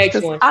to person, the next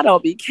because one. I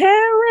don't be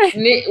caring.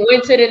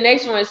 Went to the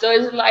next one. So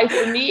it's like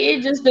for me,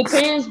 it just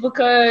depends,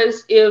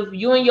 because if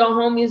you and your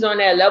homies on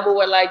that level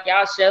where like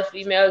y'all chef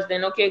females,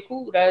 then okay,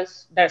 cool.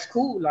 That's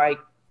cool. Like,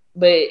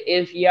 but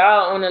if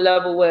y'all on a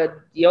level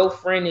where your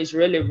friend is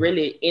really,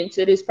 really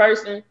into this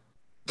person,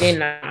 then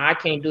nah, I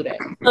can't do that.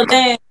 So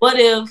then, what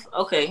if?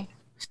 Okay,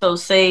 so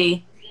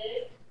say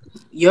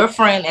your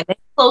friend and they're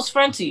a close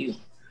friend to you.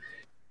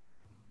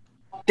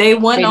 They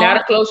went They on.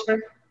 not a close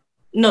friend.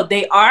 No,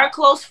 they are a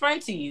close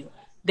friend to you.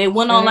 They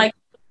went on like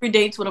 3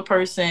 dates with a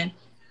person,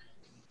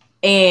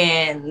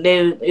 and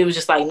it was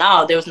just like,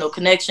 no, there was no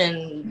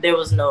connection. There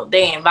was no,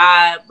 they ain't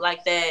vibe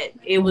like that.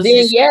 It was Then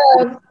just,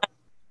 yeah.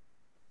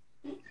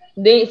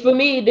 Then for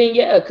me, then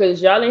yeah,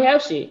 because y'all ain't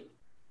have shit.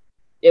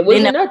 It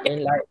wasn't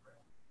nothing. Like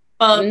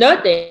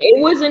nothing. It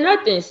wasn't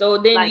nothing. So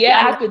then, like,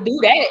 yeah, I could do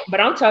that. But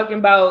I'm talking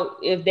about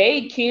if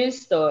they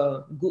kissed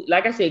or,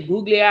 like I said,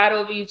 googly eyed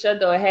over each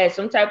other or had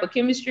some type of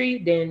chemistry,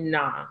 then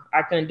nah,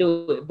 I couldn't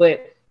do it.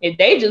 But if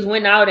they just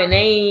went out and they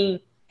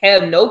ain't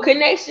have no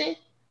connection,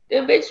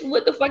 then bitch,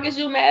 what the fuck is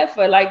you mad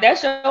for? Like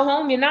that's your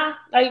homie now.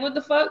 Like what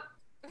the fuck?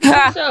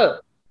 What's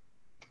up?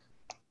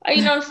 Like,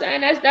 you know what I'm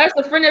saying? That's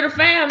a friend of the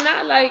fam,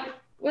 not like,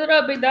 what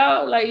up, big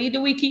dog? Like either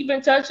we keep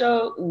in touch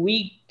or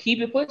we keep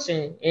it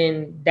pushing.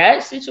 In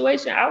that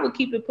situation, I would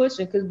keep it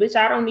pushing because bitch,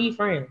 I don't need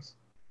friends.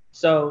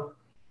 So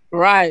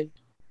right.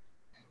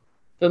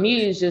 For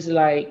me, it's just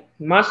like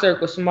my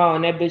circle's small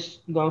and that bitch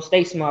gonna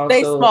stay small.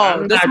 Stay so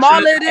small. The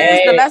smaller it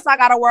is, the less I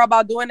gotta worry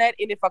about doing that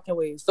any fucking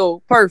way.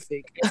 So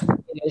perfect.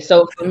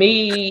 So for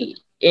me,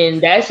 in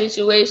that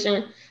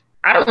situation,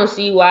 I don't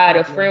see why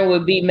the friend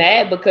would be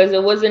mad because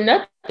it wasn't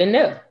nothing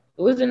there.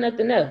 It wasn't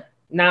nothing there.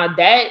 Now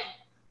that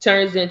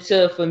turns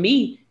into, for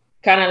me,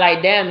 kind of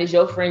like, damn, is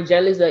your friend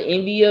jealous or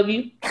envy of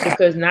you?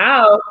 Because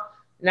now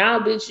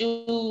bitch,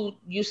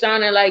 you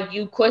sounding like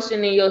you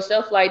questioning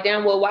yourself like,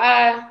 damn, well,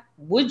 why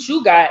what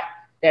you got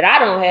that I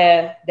don't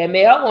have that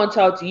made her want to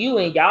talk to you,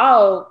 and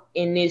y'all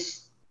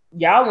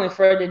went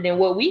further than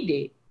what we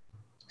did.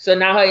 So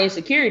now her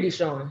insecurity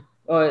showing,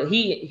 or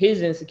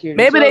his insecurity.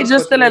 Maybe they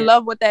just still in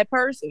love with that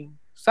person.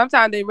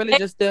 Sometimes they really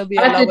just still be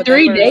in love with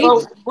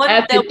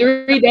that person. After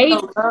 3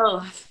 dates,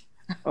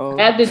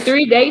 after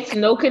 3 dates,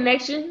 no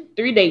connection.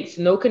 3 dates,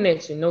 no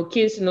connection, no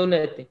kiss, no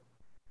nothing.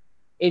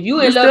 If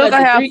you in love, still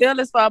gonna have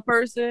feelings for a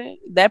person.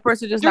 That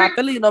person just not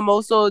feeling you no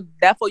more, so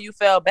therefore you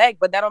fell back.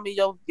 But that don't mean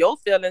your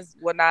feelings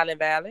were not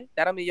invalid.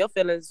 That don't mean your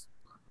feelings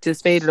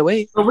just faded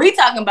away. But we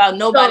talking about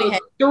nobody had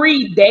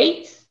 3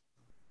 dates.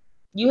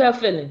 You have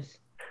feelings,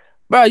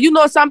 bro. You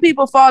know some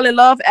people fall in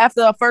love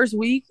after a first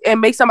week and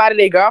make somebody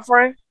their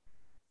girlfriend.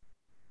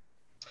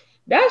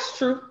 That's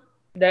true.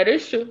 That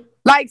is true.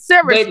 Like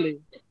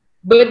seriously.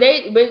 But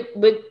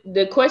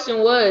the question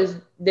was,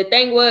 the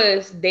thing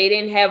was, they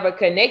didn't have a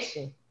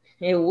connection.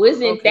 It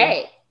wasn't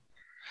that.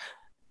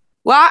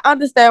 Well, I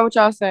understand what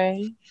y'all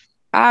saying.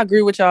 I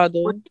agree with y'all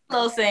doing.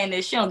 Well, saying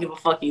that she don't give a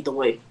fuck either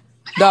way.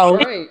 No,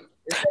 right.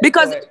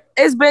 Because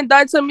it's been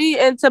done to me,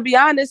 and to be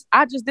honest,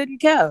 I just didn't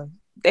care.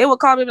 They would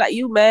call me like,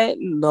 "You mad?"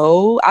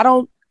 No, I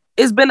don't.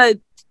 It's been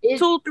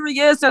 2-3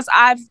 years since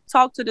I've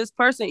talked to this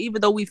person.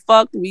 Even though we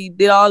fucked, we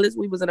did all this,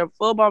 we was in a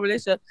full-blown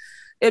relationship.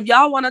 If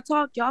y'all want to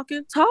talk, y'all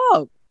can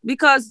talk.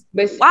 Because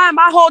why am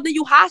I holding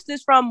you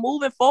hostage from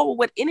moving forward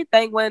with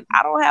anything when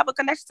I don't have a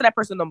connection to that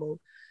person no more?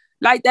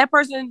 Like that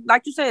person,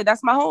 like you said,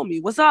 that's my homie.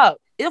 What's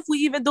up? If we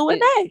even doing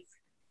that.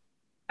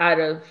 Out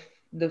of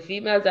the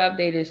females I've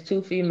dated, is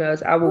 2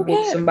 females. I will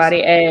whoop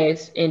somebody's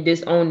ass and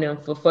disown them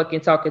for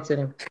fucking talking to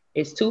them.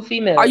 It's 2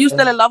 females. Are you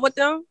still in love with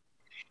them?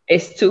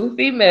 It's 2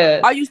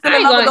 females. Are you still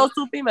in love with those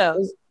 2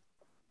 females?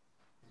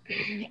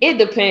 It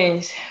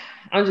depends.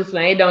 I'm just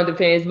playing. It don't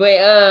depend. But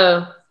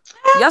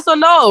yes or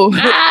no?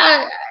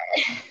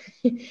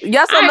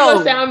 Yes or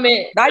no? I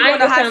ain't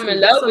gonna say I'm in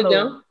love with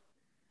them.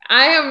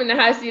 I am in the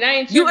hot seat. I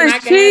ain't You tripping.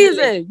 is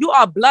cheesing. You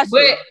are blushing.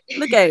 But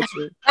Look at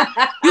you.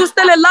 You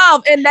still in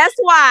love, and that's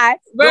why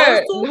those Bruh,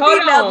 two hold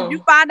females, on. if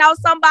you find out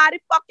somebody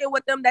fucking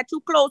with them that you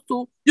close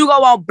to, you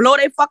go on blow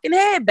their fucking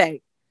head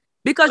back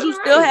because you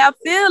still have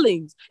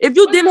feelings. If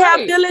you didn't have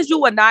feelings, you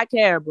would not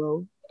care,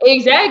 bro.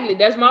 Exactly.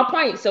 That's my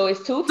point. So it's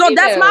two So females.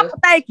 that's my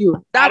thank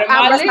you. Out of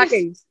my That's my list.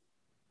 case.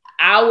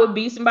 I would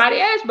be somebody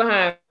ass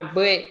behind,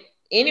 but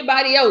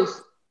anybody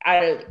else,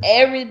 out of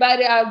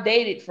everybody I've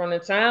dated from the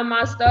time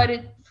I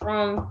started,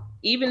 from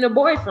even the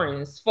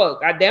boyfriends,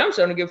 fuck, I damn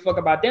sure don't give a fuck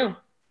about them.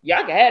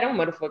 Y'all can have them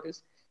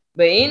motherfuckers.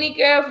 But any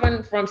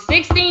girl from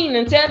 16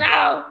 until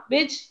now,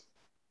 bitch,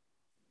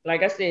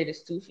 like I said,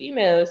 it's two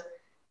females.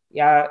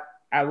 Y'all,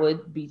 I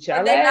would beat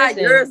y'all They're ass.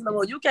 not yours no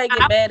more. You can't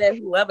get mad at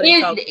whoever they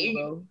talk to,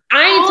 bro.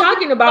 I ain't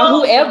talking about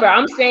whoever.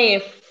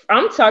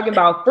 I'm talking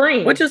about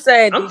friends. What you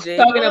saying, I'm DJ?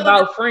 talking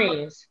about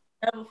friends.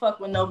 Never fuck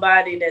with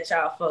nobody that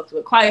y'all fucked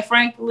with. Quite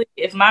frankly,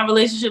 if my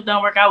relationship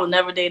don't work, I would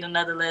never date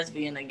another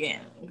lesbian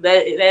again.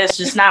 That's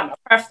just not my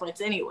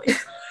preference anyway.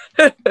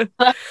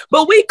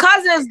 But we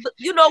cousins,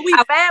 you know, we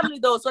family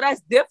though, so that's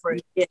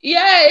different. Yeah,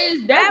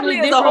 it's definitely Family is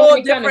a different whole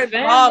when it comes to different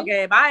ball family.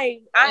 game. I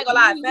ain't gonna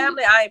lie,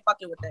 family, I ain't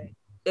fucking with that.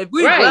 If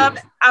we Right. love,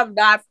 I'm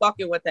not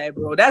fucking with that,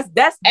 bro. That's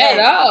At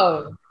nasty.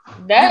 all.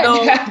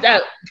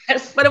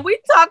 That's But if we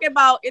talking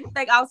about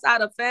anything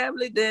outside of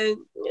family,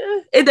 then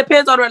it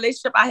depends on the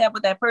relationship I have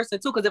with that person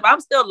too. Because if I'm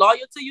still loyal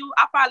to you,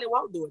 I probably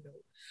won't do it though.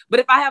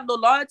 But if I have no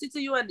loyalty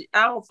to you and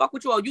I don't fuck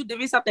with you, or you did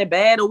me something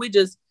bad, or we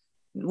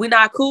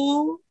not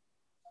cool,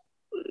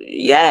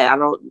 yeah, I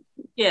don't.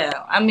 Yeah,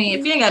 I mean,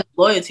 if you ain't got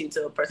loyalty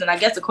to a person, I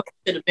guess the question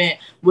should have been,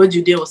 would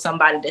you deal with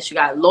somebody that you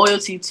got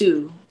loyalty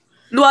to?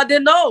 No, I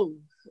didn't know.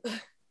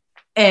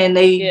 And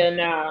they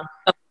nah.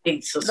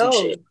 or some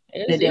shit.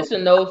 It's a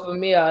no for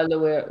me all the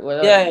way.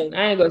 Well, Yeah,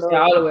 I ain't gonna say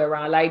all the way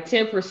around. Like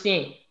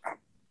 10%,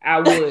 I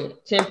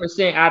would.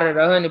 10% out of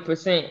the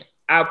 100%,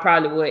 I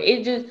probably would.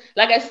 It just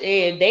like I said,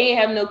 if they ain't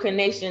have no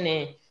connection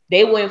and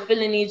they weren't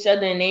feeling each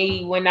other and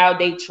they went out,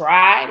 they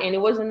tried and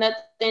it wasn't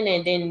nothing,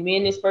 and then me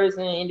and this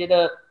person ended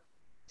up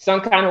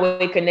some kind of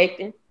way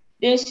connecting.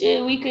 Then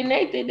shit, we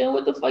connected. Then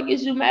what the fuck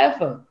is you mad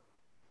for?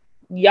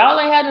 Y'all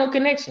ain't had no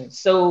connection,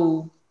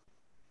 so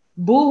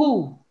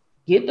boo-hoo.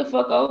 Get the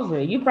fuck over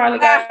it. You probably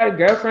got a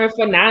girlfriend,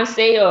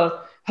 fiance,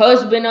 or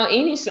husband, or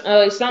any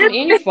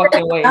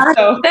fucking way.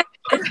 So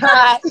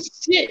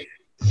shit.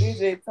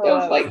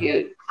 Don't fuck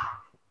you.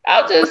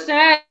 I'm just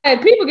saying,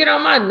 people get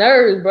on my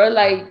nerves, bro.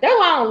 Like that's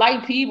why I don't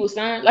like people,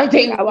 son. Like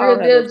they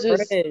real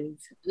just. I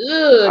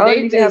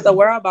don't even have to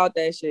worry about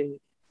that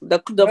shit. The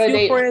Bro,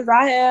 few friends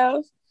I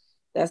have,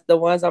 that's the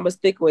ones I'm gonna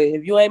stick with.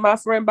 If you ain't my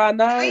friend by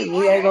now,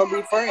 we ain't gonna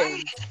be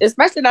friends.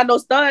 Especially I know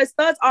studs.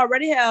 Studs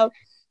already have.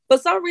 For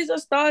some reason,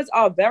 studs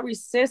are very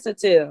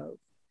sensitive.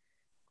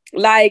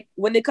 Like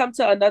when it comes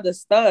to another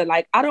stud,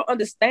 like I don't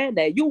understand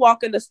that. You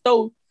walk in the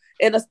store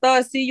and the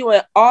stud see you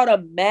and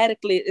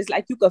automatically it's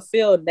like you could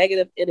feel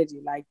negative energy.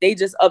 Like they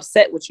just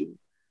upset with you.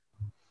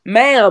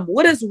 Ma'am,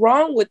 what is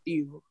wrong with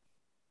you?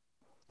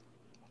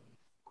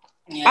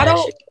 Yeah, I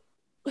don't.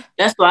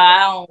 That's why I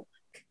don't.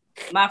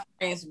 My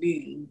friends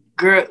be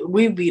girl.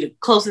 We be the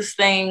closest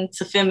thing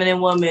to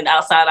feminine women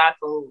outside our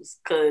clothes.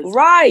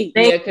 Right.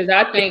 Yeah, because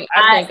I think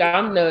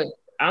I'm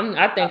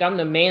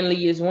the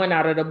manliest one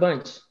out of the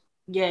bunch.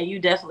 Yeah, you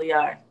definitely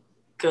are.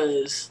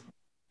 Cause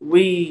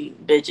we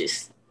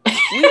bitches.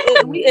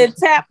 we in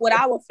tap with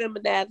our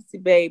femininity,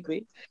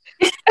 baby.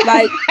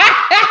 Like,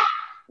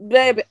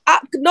 baby,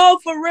 no,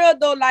 for real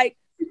though. Like,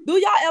 do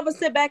y'all ever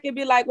sit back and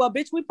be like, well,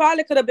 bitch, we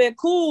probably could have been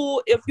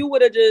cool if you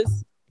would have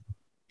just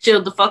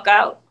chilled the fuck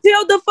out.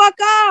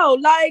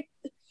 Like,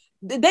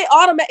 they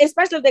automatically,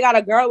 especially if they got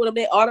a girl with them,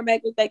 they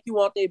automatically think you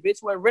want their bitch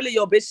when really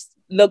your bitch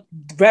look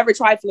very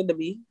trifling to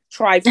me.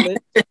 Trifling.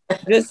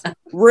 Just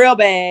real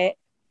bad.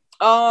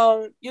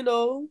 You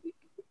know,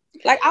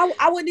 like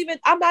I wouldn't even,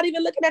 I'm not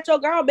even looking at your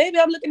girl. Maybe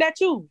I'm looking at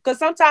you. Because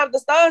sometimes the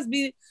stars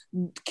be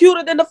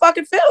cuter than the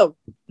fucking film.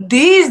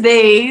 These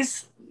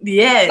days,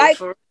 yeah. Like,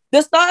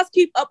 the stars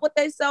keep up with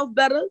themselves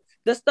better.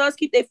 The stars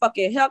keep their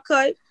fucking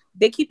haircut.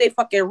 They keep their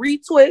fucking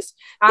retwist.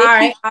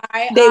 They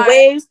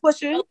waves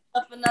pushing.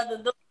 Opened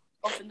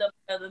up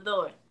another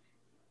door.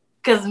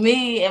 Cause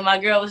me and my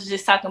girl was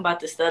just talking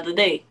about this the other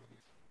day.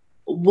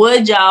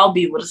 Would y'all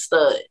be with a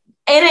stud?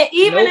 And then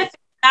even if it's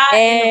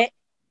not,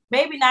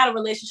 maybe not a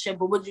relationship,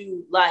 but would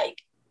you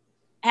like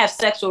have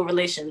sexual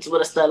relations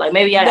with a stud? Like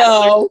maybe y'all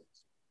no.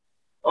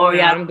 Or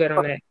y'all. I'm good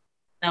on that.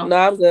 No,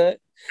 I'm good.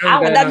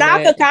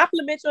 I could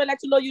compliment you and let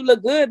you know you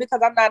look good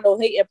because I'm not no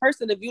hating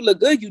person. If you look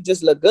good, you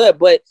just look good.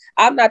 But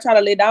I'm not trying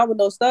to lay down with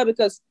no stud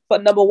because for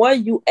number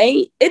one, you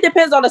ain't. It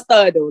depends on the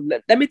stud though.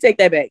 Let me take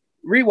that back.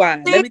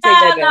 Rewind. Let me take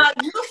that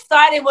back. You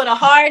started with a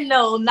hard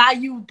no. Now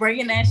you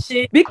bringing that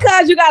shit.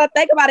 Because you got to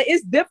think about it.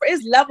 It's different.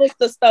 It's levels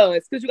to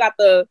studs. Because you got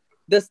the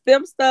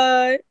stem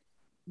stud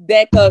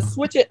that can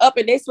switch it up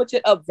and they switch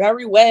it up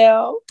very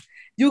well.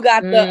 You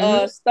got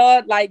the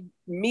stud like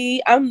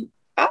me.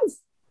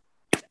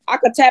 I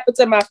could tap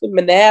into my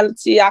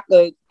femininity. I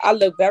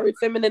look very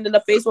feminine in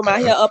the face with my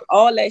hair up,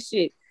 all that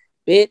shit.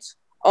 Bitch,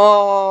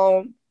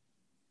 And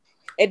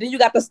then you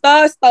got the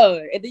stud,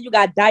 and then you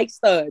got dyke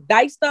stud.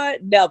 Dyke stud,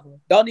 never.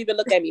 Don't even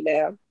look at me,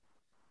 man.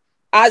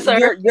 Sir,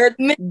 you're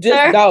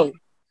just don't.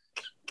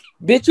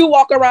 Bitch, you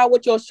walk around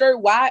with your shirt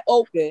wide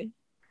open,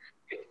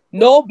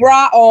 no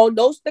bra on,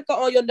 no sticker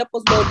on your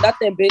nipples, no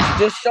nothing, bitch.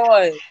 Just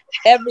showing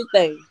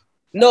everything.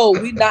 No,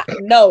 we not.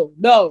 No,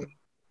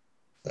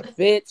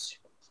 bitch.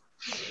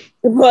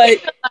 But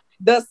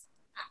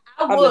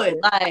I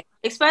would like,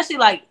 especially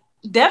like,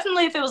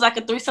 definitely if it was like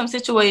a threesome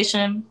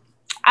situation,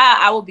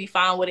 I would be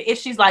fine with it if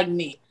she's like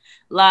me.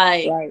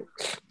 Like, right.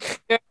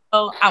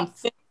 Girl, I'm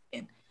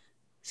feminine,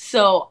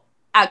 so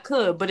I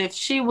could. But if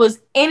she was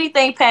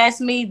anything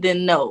past me,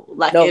 then no.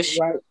 Like, No, if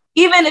she, right.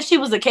 even if she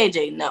was a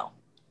KJ, no.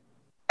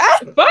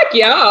 Fuck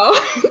y'all.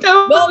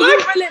 No,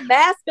 you really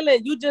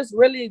masculine. You just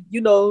really,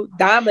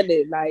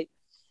 dominant. Like,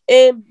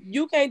 and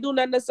you can't do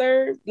nothing to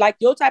serve. Like,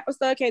 your type of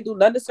stuff can't do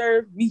nothing to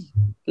serve me.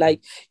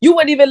 Like, you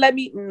wouldn't even let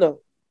me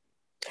know.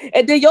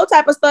 And then your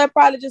type of stuff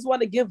probably just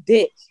want to give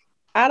dick.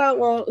 I don't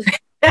want.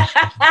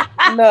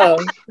 No.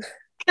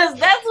 Because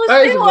that's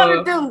what she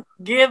want to do.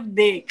 Give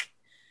dick.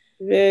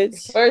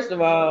 Bitch. First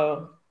of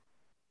all,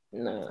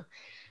 no.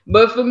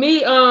 But for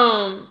me,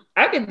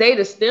 I could date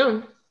a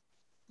STEM.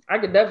 I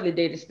could definitely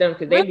date a STEM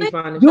because they be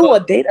fine. You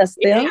would date a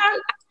STEM? Yeah,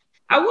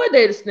 I would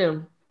date a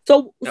STEM.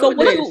 So what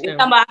you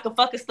I could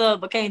fuck a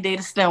stud but can't date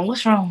a STEM.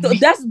 What's wrong? So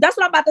that's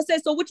what I'm about to say.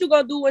 So what you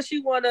gonna do when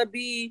she wanna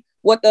be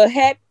with the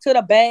hat to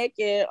the back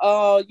and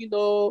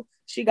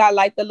she got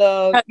like the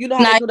little how to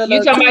do the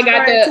little talking about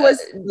got the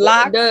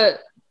lock the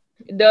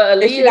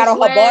Aaliyah she got on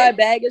swag. her boy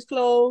baggage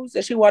clothes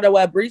and she wanna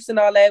wear briefs and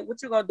all that.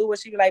 What you gonna do when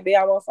she be like, babe,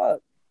 I want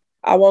fuck?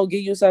 I won't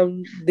give you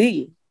some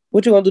D.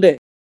 What you gonna do there?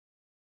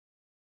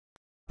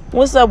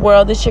 What's up,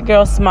 world? It's your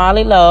girl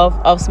Smiley Love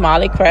of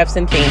Smiley Crafts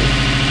and Things.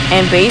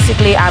 And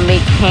basically, I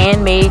make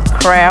handmade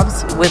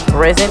crafts with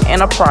resin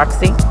and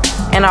epoxy.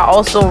 And I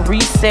also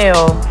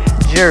resell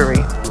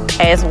jewelry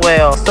as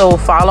well. So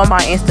follow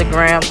my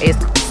Instagram. It's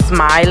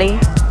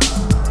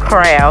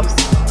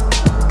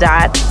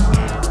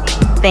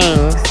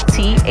smileycrafts.things,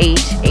 THANGS.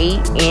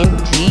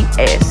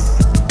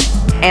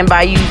 And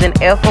by using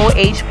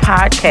FOH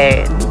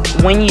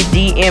podcast, when you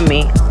DM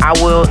me, I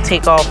will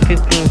take off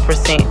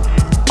 15%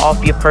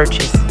 off your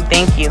purchase.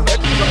 Thank you.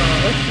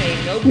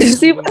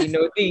 Okay,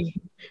 no D.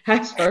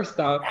 That's first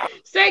off.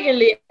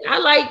 Secondly, I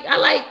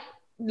like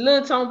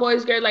little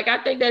tomboys girl. Like,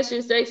 I think that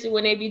shit's sexy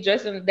when they be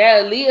dressing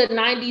that Aaliyah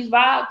 90s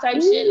vibe type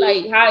shit.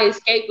 Like how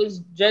Escape was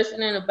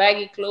dressing in a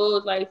baggy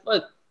clothes. Like,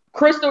 fuck.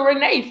 Crystal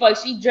Renee, fuck,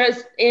 she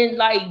dressed in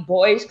like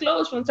boys'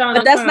 clothes from time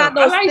to time. But that's not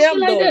no STEM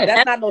though. Like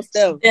that's not no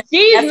STEM.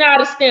 She's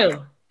not a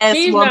STEM.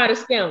 She's not a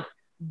STEM.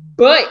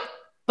 But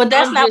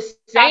that's I'm not just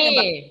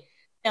saying.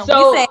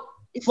 So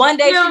one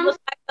day she looks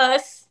like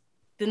us,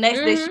 the next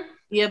day she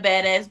be a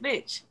badass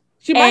bitch.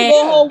 She might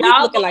go a whole week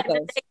looking like us.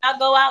 Y'all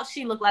go out,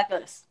 she look like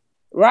us.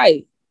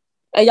 Right.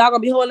 And y'all gonna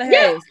be holding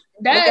hands,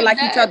 looking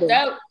like each other.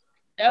 That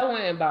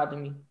wouldn't bother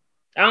me.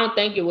 I don't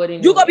think it would.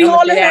 You gonna be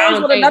holding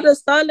hands with another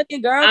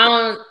stud-looking girl?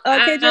 I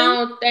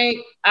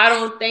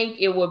don't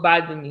think it would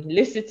bother me.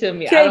 Listen to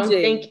me. KJ. I don't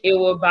think it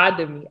would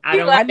bother me.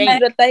 I need you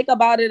to think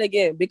about it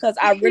again because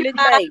I really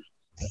think.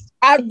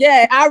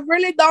 I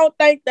really don't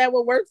think that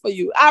would work for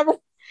you. I'll be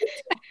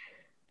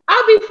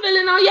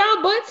feeling on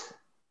y'all butts.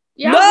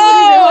 No.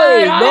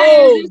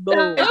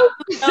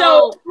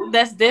 So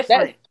that's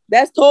different.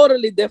 That's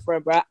totally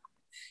different, bro.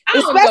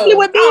 Especially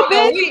with me,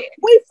 bitch.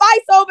 We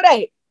fight over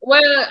that.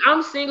 Well,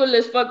 I'm single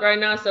as fuck right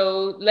now,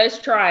 so let's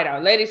try it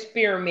out. Let's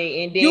experiment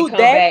and then come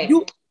back.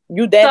 You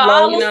that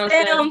so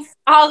long?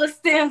 All the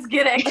stems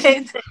get at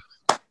KJ.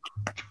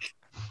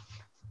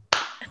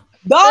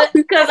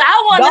 Because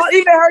I want to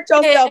even hurt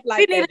yourself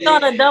like that. We need it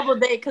on a double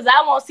date because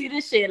I want to see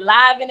this shit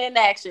live and in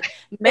action.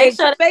 Make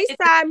sure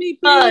FaceTime me,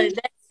 please.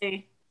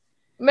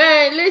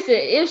 Man, listen,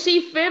 if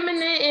she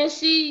feminine and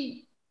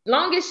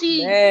long as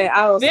she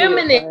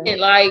feminine,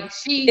 like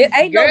she it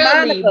ain't girly,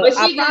 no Monica. But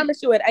I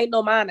promise you, it ain't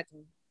no Monica.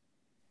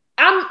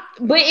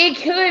 But it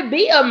could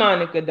be a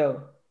Monica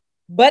though.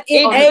 But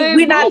it ain't.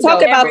 We not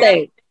talking about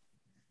that.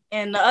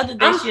 And the other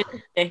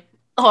day,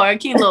 or a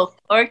Kilo,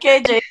 or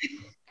KJ.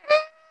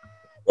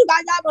 Y'all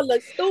gonna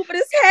look stupid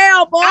as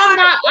hell, boy.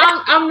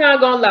 I'm not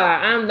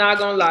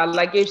gonna lie.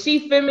 Like if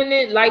she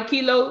feminine like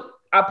Kilo,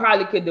 I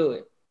probably could do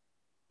it.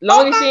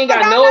 Long as she ain't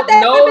got no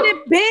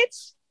feminine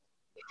bitch.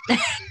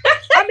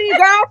 I mean,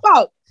 girl,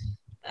 fuck.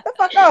 The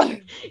fuck up.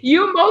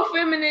 You more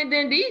feminine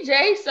than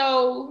DJ,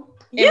 so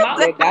you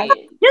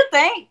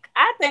think?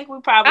 I think we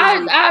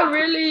probably. I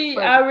really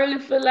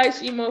feel like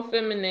she more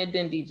feminine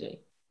than DJ.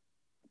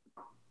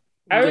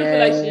 I really feel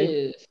like she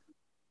is.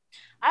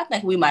 I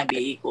think we might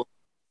be equal.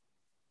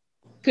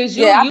 Cause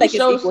I think it's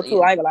equal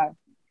too. I ain't gonna lie.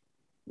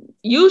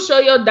 You show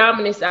your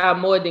dominance out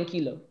more than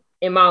Kilo,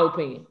 in my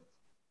opinion.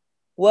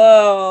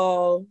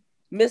 Well,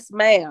 Miss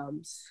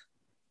Ma'ams.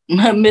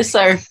 Miss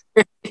Sir.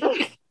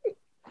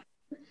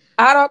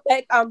 I don't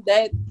think I'm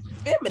that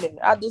feminine.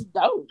 I just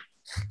don't.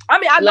 I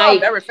mean, I know I'm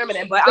very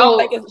feminine, but I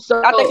think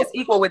it's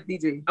equal with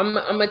DJ. I'm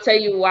gonna tell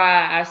you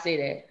why I say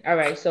that. All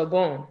right, so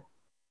boom.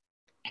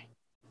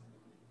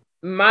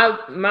 my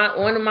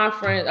one of my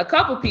friends, a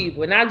couple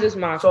people, not just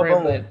my So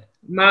friend, boom. but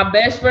my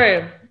best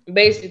friend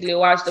basically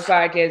watched the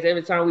podcast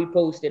every time we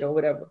posted or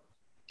whatever.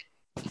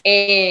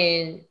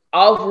 And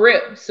off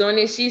rip, soon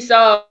as she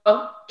saw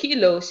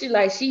Kilo,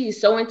 she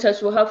is so in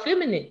touch with her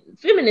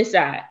feminine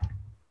side.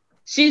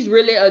 She's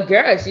really a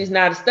girl. She's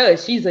not a stud.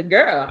 She's a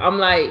girl. I'm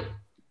like,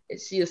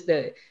 is she a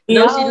stud?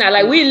 No, she's not.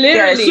 Like we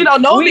literally, she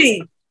don't know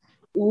me.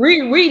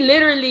 We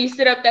literally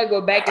sit up there,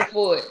 go back and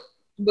forth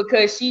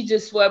because she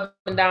just swept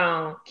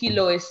down.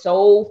 Kilo is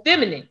so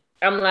feminine.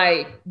 I'm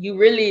like, you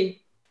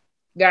really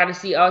got to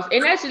see us.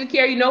 And actually,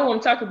 Carrie, you know who I'm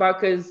talking about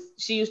because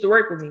she used to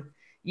work with me.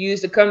 You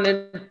used to come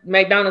to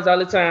McDonald's all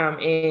the time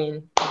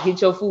and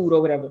get your food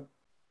or whatever.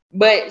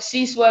 But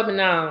she swept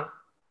down.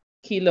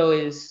 Kilo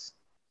is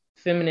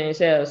feminine as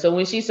hell. So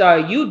when she saw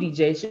you,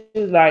 DJ, she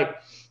was like,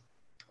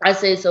 I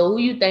said, so who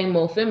you think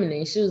more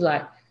feminine? She was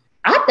like,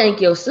 I think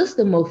your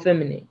sister more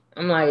feminine.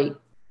 I'm like,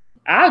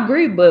 I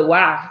agree, but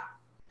why?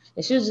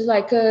 And she was just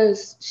like,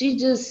 cause she's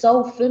just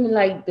so feminine,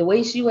 like the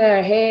way she wear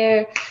her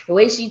hair, the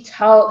way she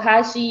talk,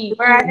 how she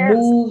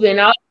move and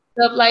all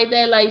stuff like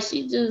that. Like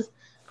she just,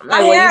 I'm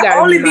like, well, you gotta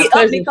only be my up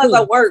cousin because too.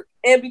 of work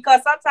and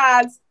because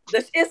sometimes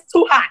it's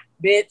too hot,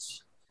 bitch.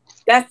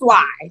 That's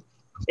why.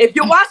 If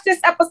you watch this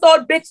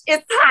episode, bitch,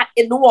 it's hot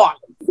in New Orleans.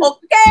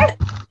 Okay?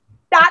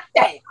 God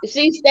damn.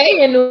 She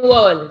stay in New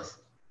Orleans.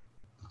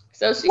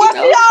 So she Well,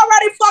 knows. she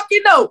already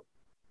fucking know.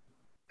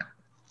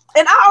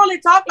 And I only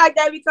talk like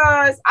that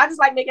because I just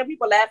like making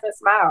people laugh and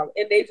smile.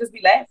 And they just be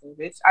laughing,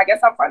 bitch. I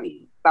guess I'm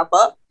funny. The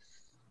fuck?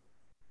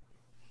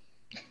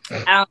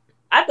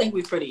 I think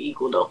we're pretty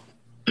equal though.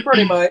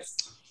 Pretty much.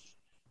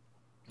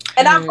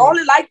 And I'm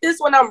only like this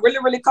when I'm really,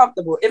 really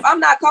comfortable. If I'm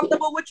not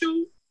comfortable with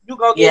you, you're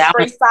gonna get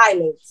straight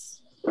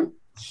silence.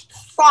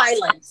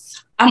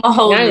 Silence. I'm a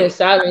whole Not in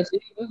silence.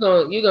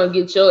 You're gonna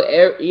get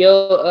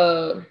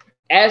your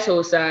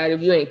asshole side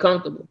if you ain't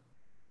comfortable.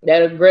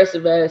 That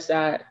aggressive ass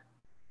side.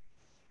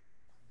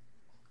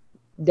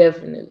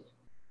 Definitely.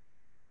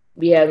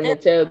 Be having to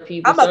tell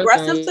people. I'm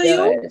aggressive to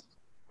you? Ass.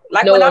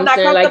 Like no, when I'm not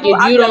saying, comfortable,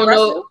 like if you I'm don't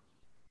aggressive? know,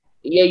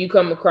 yeah, you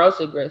come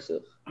across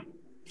aggressive.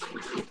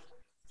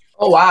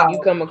 Oh wow. You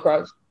come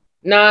across.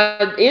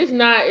 Nah, it's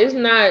not.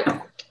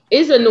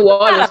 It's a New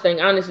Orleans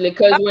thing, honestly.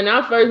 Because when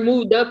I first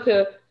moved up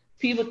here,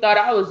 people thought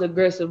I was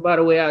aggressive by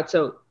the way I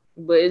talk.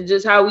 But it's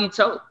just how we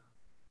talk.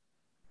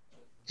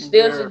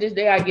 Still to this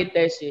day, I get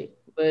that shit.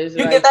 But it's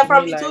you like, get that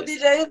from me like, too,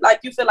 DJ?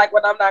 Like you feel like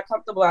when I'm not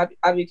comfortable,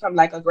 I become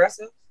like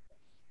aggressive?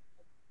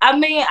 I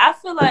mean, I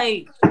feel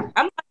like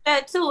I'm like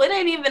that too.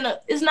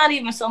 It's not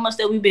even so much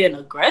that we being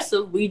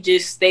aggressive. We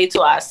just stay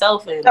to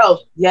ourselves and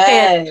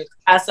yeah,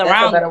 I surround.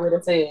 That's a better way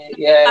to say it.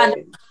 Yeah,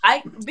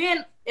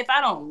 If I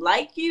don't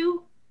like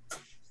you,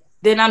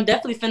 then I'm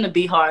definitely finna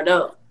be hard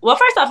up. Well,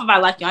 first off, if I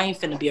like you, I ain't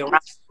finna be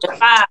around. If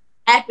I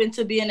happen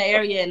to be in the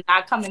area and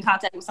I come in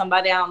contact with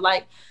somebody I don't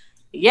like,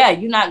 yeah,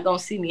 you're not gonna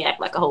see me act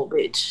like a whole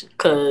bitch.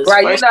 Cause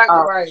right, you're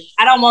not right.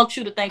 I don't want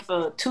you to think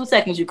for 2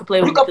 seconds you can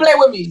play with me. You can play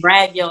with me.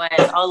 Drag your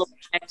ass all over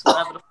back to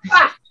whatever the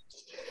fuck.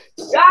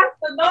 Got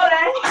to know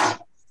that.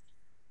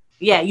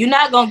 Yeah, you're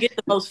not gonna get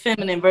the most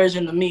feminine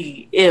version of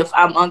me if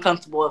I'm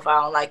uncomfortable if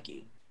I don't like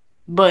you.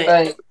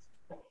 But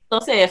so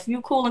say if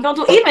you cool and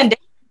comfortable, even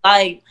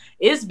like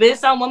it's been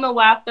some women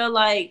where I feel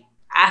like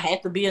I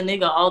had to be a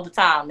nigga all the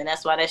time, and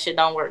that's why that shit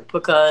don't work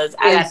because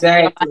I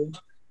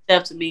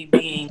got to be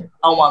being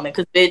a woman.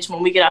 Because bitch,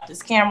 when we get off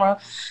this camera,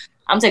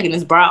 I'm taking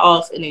this bra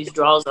off and these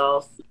drawers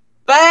off.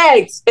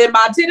 Thanks. And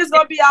my titties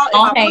gonna be out,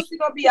 and my pussy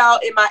gonna be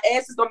out, and my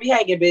ass is gonna be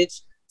hanging,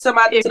 bitch, to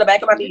the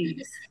back of my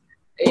knees.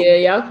 Yeah,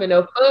 y'all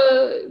finna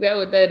fuck. That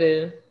what that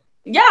is.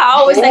 Yeah, I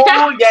always think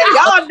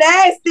y'all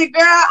nasty,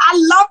 girl. I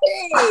love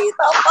it.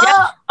 The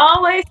fuck?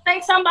 Always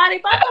think somebody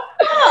about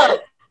the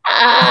fuck.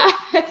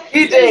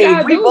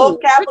 DJ, we both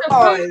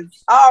Capricorns.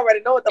 I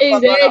already know what the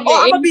fuck going on.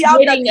 Oh, I'm gonna be out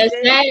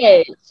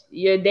there.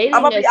 You're dating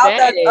I'm gonna be out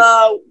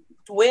there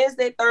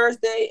Wednesday,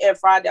 Thursday, and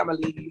Friday. I'm gonna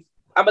leave.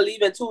 I'm gonna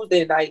leave on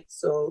Tuesday night.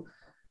 So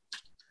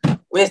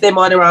Wednesday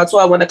morning around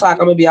 1 o'clock,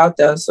 I'm gonna be out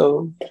there.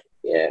 So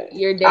yeah,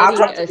 you're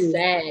dating a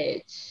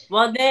Sag.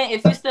 Well, then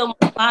if you still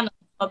want to line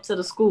up to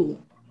the school,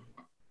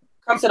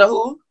 come to the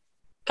who?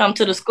 Come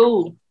to the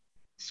school.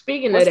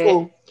 Speaking of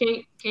that,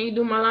 can you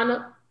do my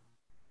lineup?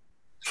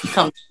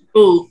 Come to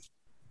school.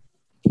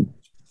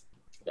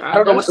 I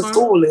don't know what the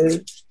school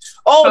is.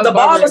 Oh, the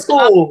barber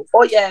school.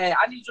 Oh yeah,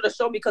 I need you to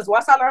show me because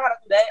once I learn how to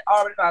do that, I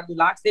already know how to do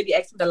locks. They be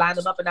asking me to line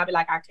them up, and I be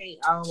like, I can't.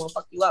 I don't want to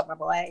fuck you up, my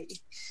boy.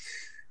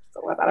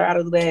 So once I learn how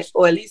to do that,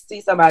 or at least see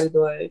somebody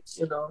do it,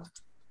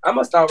 I'm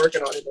gonna start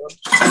working on it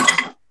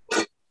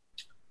though.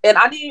 And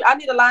I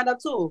need to line up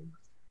too.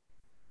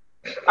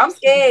 I'm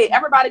scared.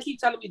 Everybody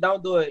keep telling me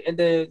don't do it, and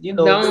then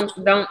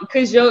don't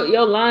because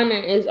your liner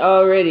is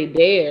already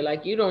there.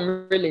 Like you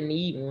don't really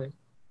need one.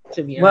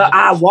 To be honest. Well,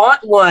 I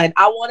want one.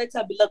 I want it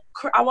to look.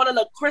 I want to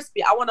look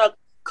crispy. I want to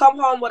come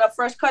home with a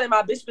fresh cut, and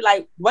my bitch be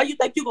like, "Where you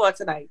think you going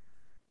tonight?"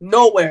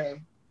 Nowhere,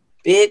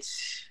 bitch.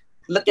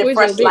 Looking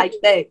fresh like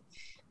that.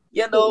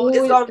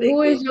 It's gonna be.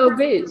 Who is your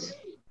bitch?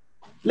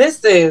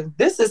 Listen,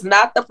 this is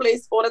not the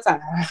place for the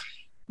time.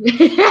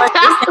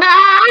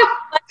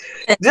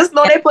 Just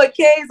know they put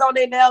K's on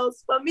their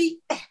nails for me.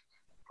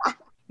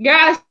 Girl,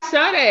 I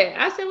saw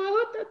that. I said, well,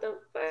 what the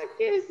fuck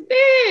is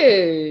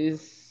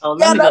this? Oh,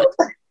 let me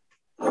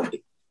go.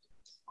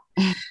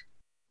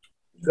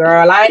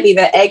 Girl, I ain't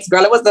even asked.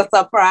 Girl, it was a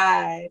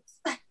surprise.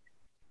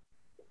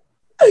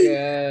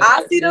 Yeah.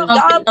 I see them.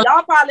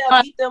 Y'all probably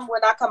will meet them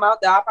when I come out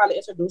there. I'll probably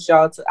introduce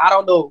y'all to. I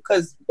don't know,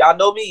 cause y'all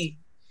know me.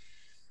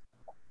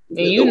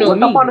 And you know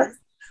me.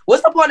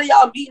 What's the point of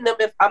y'all meeting them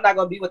if I'm not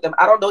gonna be with them?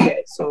 I don't know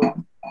that. So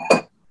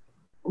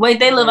Wait,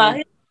 they live out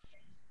here?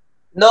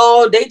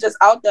 no, they just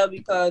out there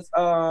because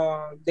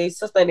they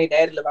sister and their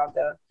daddy live out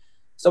there.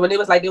 So when they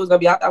was like they was gonna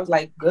be out there, I was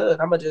like, good.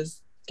 I'm gonna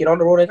just get on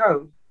the road and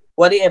come.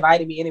 Well, they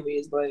invited me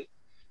anyways, but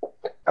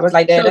I was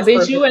like, that. So,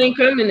 bitch, you ain't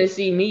coming to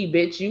see me,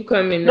 bitch. You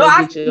coming?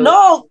 I'm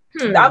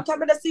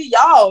coming to see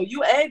y'all.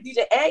 You and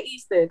DJ and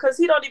Easton, cause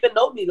he don't even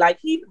know me. Like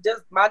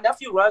my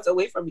nephew runs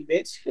away from me,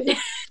 bitch.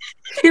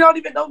 He don't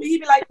even know me. He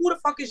be like, who the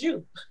fuck is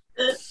you?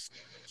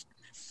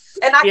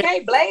 And I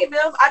can't blame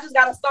him. I just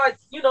gotta start,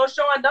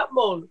 showing up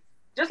more.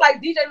 Just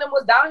like DJ and them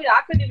was down here,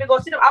 I couldn't even go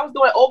see them. I was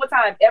doing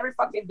overtime every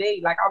fucking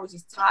day. Like I was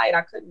just tired.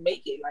 I couldn't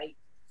make it. Like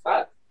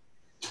fuck.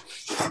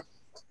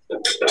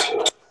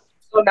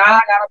 So now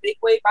I got a big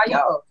wave by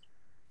y'all.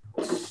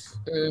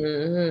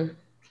 Mm-hmm.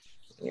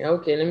 Yeah,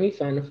 okay, let me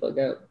find the fuck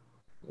out.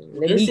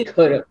 Let me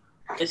cut up.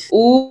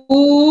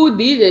 Ooh,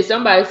 DJ,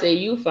 somebody say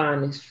you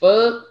fine as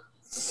fuck.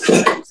 Who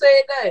said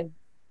that?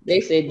 They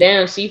said,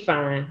 damn, she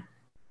fine.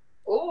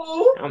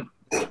 Ooh.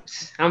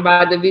 I'm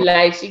about to be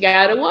like, she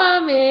got a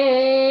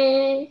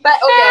woman.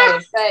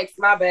 Thanks,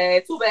 my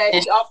bad. Too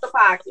bad. She off the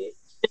pocket.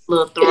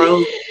 Little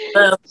throat.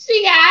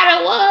 She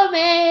got a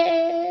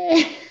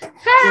woman.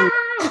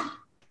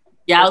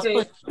 Yeah, I was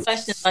putting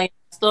questions on your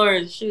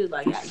story. She was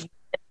like, yeah, you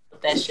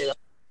put that shit up.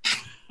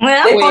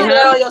 Well, they posted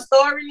that on your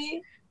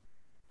story?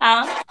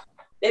 Huh?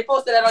 They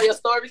posted that on your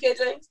story,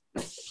 KJ?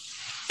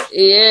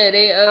 Yeah,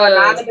 they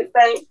anonymous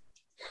thing?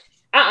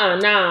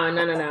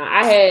 No.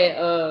 I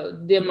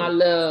had did my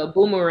little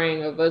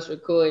boomerang of us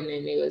recording,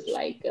 and it was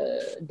like,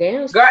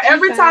 damn. Girl,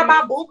 every time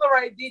I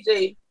boomerang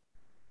DJ,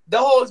 the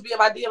hoes be in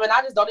my DM, and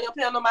I just don't even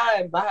pay no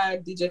mind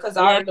behind DJ because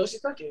I already know she's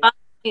cooking.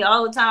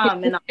 All the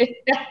time, and I'm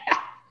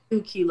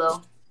 2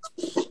 kilo.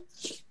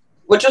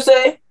 What you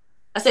say?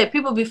 I said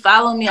people be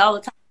following me all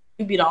the time.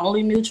 You be the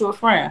only mutual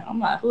friend. I'm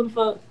like, who the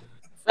fuck?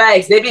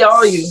 Thanks, they be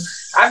on you.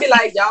 I be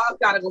like, y'all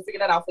gotta go figure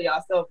that out for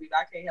yourself, because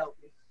I can't help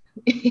it.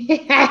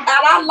 And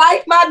I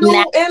like my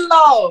new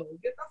in-law.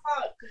 Get the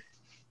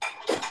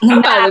fuck. I'm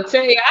about to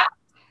tell you,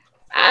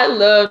 I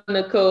love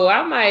Nicole.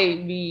 I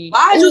might be.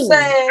 Why'd you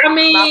say? I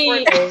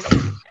mean,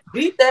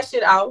 beat that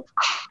shit out.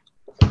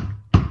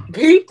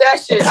 Beat that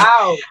shit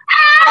out.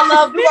 I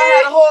love you. I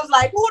had the hoes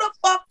like, who the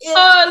fuck is?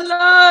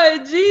 Oh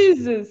Lord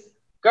Jesus,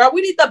 girl,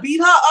 we need to beat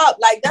her up.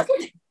 Like that's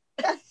what.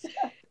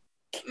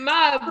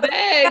 My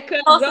bad,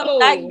 cause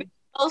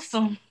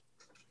awesome.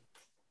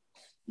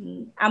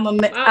 I'm a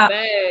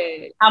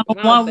bad. I'm a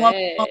one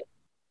woman.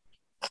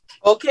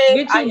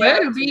 Okay, bitch, you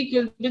better be,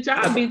 cause bitch,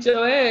 I'll beat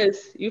your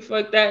ass. You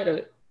fucked that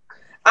up.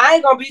 I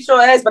ain't gonna beat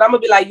your ass, but I'm gonna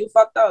be like, you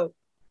fucked up.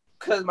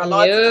 Cause my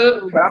Lord,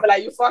 but I'm be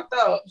like, you fucked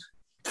up.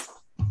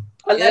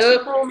 Unless you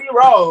prove me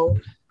wrong.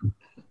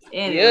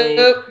 Anyway.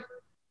 Yep.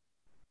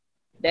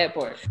 That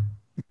part.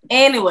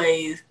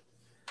 Anyways,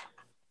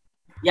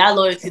 y'all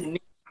loyal to me.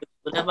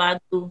 Whatever I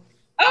do.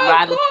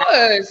 Of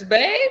course,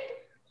 babe.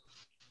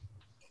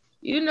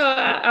 You know,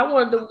 I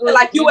wanted to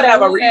like you would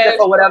have a reason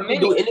for whatever you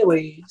do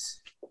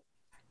anyways.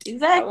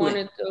 Exactly. I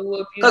wanted to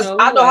whoop you. Because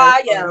I know how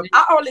I am.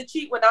 I only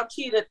cheat when I'm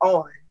cheated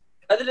on.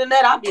 Other than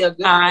that, I'll be a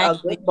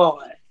good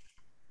boy.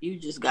 You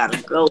just gotta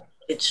go,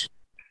 bitch.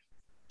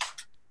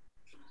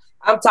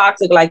 I'm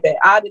toxic like that.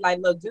 I'll be like,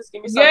 look, just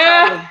give me some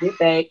time to get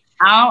back.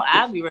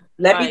 I'll be ready.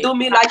 Let me do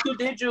me like you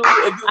did you.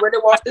 If you really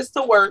want this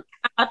to work.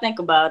 I think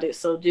about it.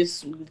 So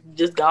just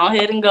go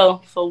ahead and go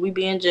before we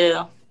be in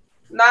jail.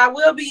 Nah,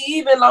 we'll be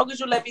even long as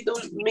you let me do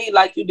me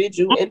like you did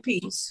you in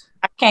peace.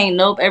 I can't.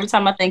 Nope. Every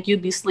time I think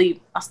you'd be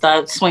asleep, I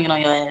start swinging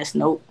on your ass.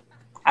 Nope.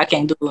 I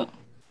can't do it.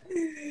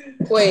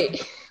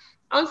 Wait.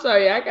 I'm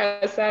sorry. I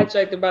got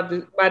sidetracked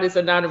by this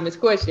anonymous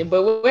question.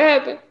 But what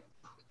happened?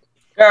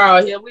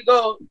 Girl, here we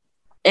go.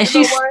 And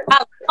she's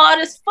hard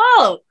as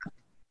fuck.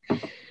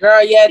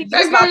 Girl, yeah,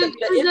 this about to be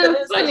the end of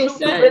this.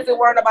 You're busy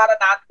worrying about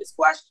anonymous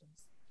questions.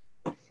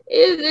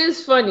 It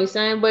is funny,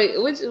 son, but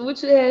what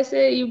you had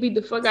said, you beat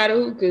the fuck out of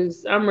who?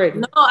 Because I'm ready.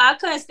 No, I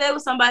couldn't stay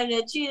with somebody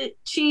that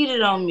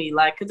cheated on me.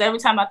 Like, because every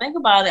time I think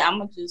about it, I'm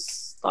going to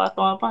just start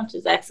throwing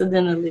punches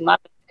accidentally. My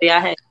baby, I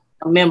had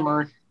a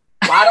memory.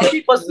 Why don't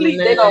people sleep?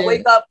 They going to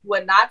wake up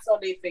with knots on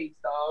their face,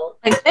 dog.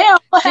 Like, damn,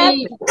 what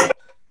happened?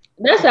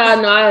 That's how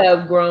I know I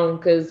have grown,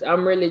 because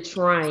I'm really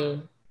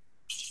trying.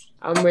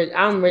 I've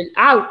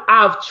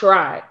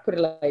tried. Put it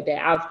like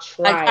that. I've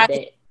tried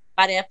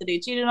that. After they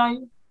cheated on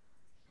you?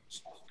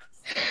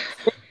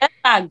 That's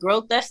not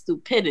growth, that's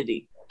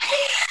stupidity.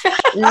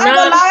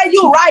 gonna lie,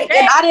 you right.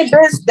 And I didn't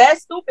been that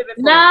stupid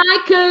before.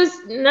 I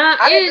didn't been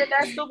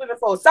that stupid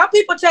before. Some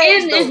people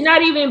change. It's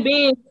not even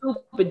being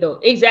stupid though.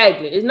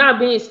 Exactly. It's not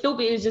being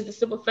stupid. It's just the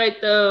simple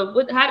fact of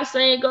how the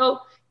saying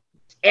go.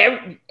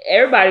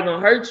 Everybody gonna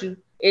hurt you.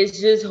 It's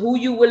just who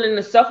you willing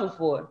to suffer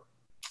for.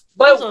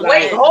 But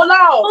wait, hold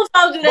on. Who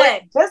told you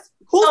that?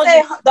 Who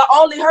said the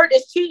only hurt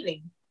is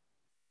cheating?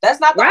 That's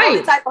not the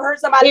only type of hurt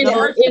somebody can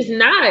hurt. It's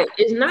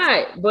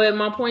not. But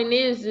my point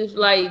is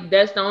like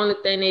that's the only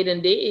thing they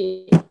done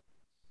did.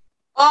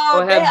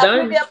 Or have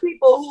done. There are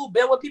people who've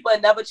been with people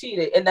and never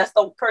cheated, and that's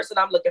the person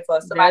I'm looking for.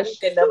 Somebody who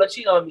can never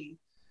cheat on me,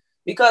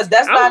 because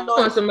that's not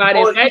no somebody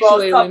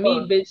infatuated with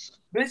me, bitch.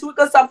 Bitch, we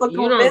can suffer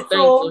through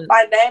mental,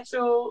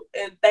 financial,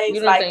 and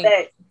things like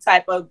that.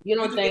 Type of. You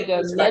don't think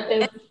of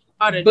nothing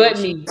but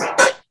me.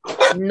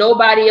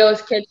 Nobody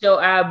else catch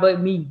your eye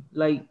but me.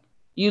 Like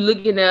you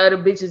looking at other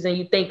bitches and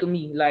you think of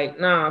me. Like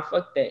nah,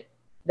 fuck that.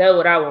 That's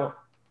what I want.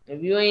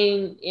 If you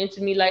ain't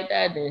into me like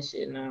that, then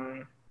shit,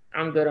 nah,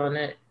 I'm good on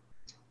that.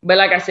 But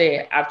like I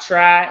said, I've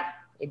tried.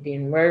 It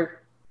didn't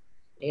work.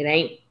 It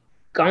ain't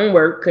gonna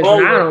work because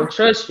I don't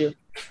trust you.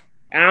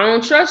 I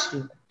don't trust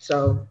you.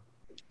 So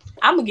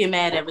I'm gonna get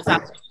mad every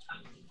time.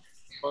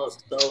 I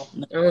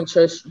don't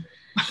trust you.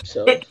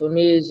 So for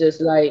me, it's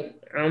just like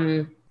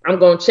I'm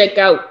gonna check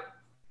out.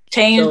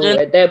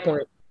 At that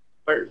point.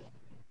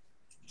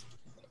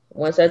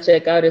 Once I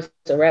check out, it's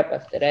a wrap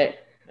after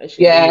that.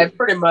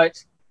 Pretty much.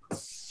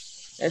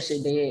 That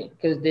shit dead.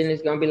 Because then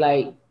it's gonna be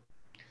like,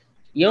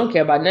 you don't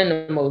care about nothing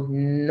no more.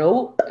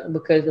 Nope.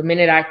 Because the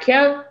minute I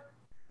care,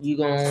 you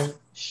gonna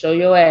show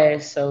your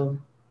ass. So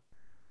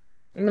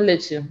I'm gonna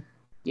let you.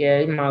 Yeah,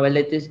 you might well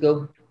let this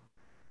go.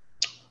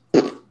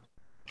 But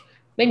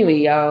anyway,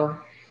 y'all.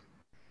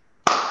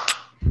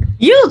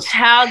 You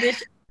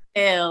childish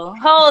hell.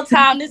 Whole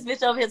time this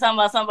bitch over here talking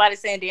about somebody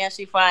saying damn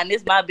she fine.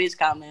 This my bitch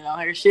comment on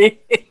her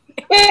shit.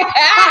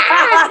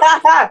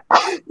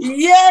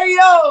 Yeah,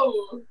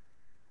 yo.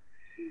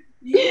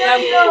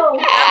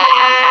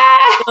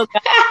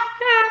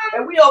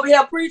 And we over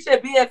here preaching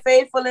being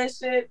faithful and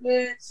shit,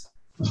 bitch.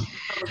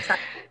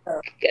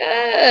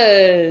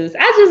 Cause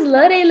I just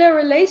love their little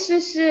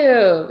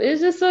relationship.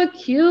 It's just so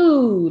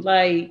cute.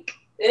 Like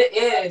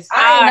it is.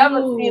 I ain't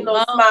never seen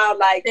no smile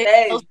like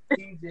that.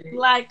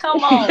 Like,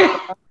 come on.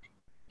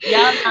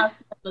 Y'all not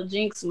gonna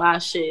jinx my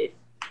shit.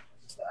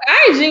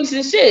 I ain't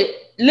jinxing shit.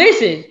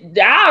 Listen,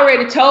 I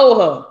already told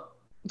her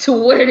to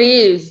what it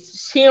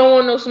is. She don't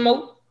want no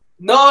smoke.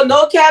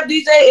 No cap,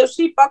 DJ. If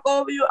she fuck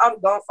over you, I'm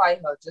gonna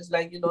fight her. Just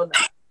like you know now.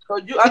 So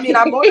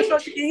I'm more sure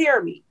she can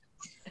hear me.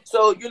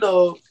 So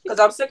because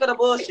I'm sick of the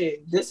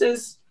bullshit. This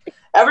is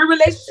every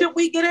relationship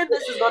we get in.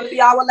 This is gonna be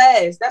our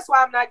last. That's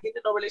why I'm not getting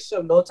in no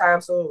relationship no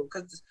time soon.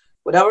 Because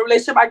whatever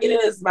relationship I get in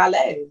is my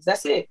last.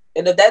 That's it.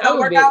 And if that don't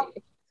work out,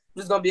 I'm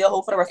just gonna be a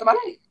hoe for the rest of my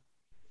life.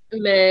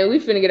 Man, we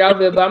finna get off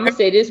here, but I'm gonna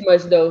say this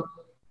much though.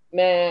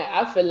 Man,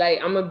 I feel like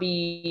I'm gonna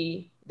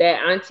be that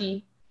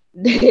auntie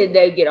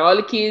that get all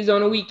the kids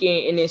on the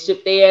weekend and then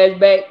ship their ass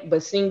back,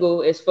 but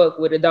single as fuck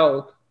with a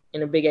dog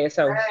in a big ass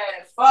house.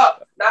 Man,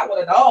 fuck, not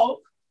with a dog.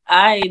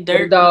 I ain't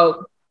dirty. With a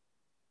dog.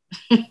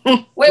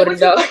 Wait, with a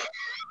dog.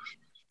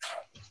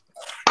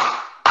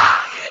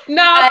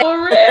 Nah,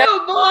 for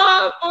real,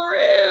 boy.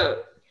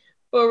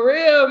 For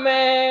real,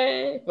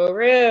 man. For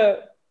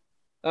real.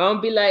 I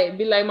don't be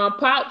like my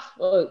pops,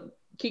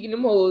 kicking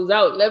them hoes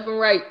out left and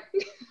right.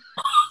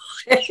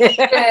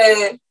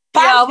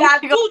 Pops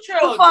got 2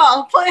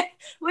 children.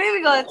 We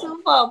be going too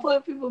far.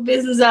 Put people's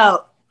business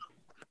out.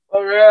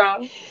 For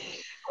real.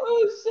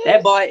 Oh shit.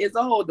 That boy is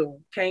a holder.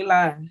 Can't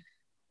lie.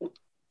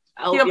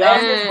 Him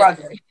and his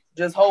brother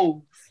just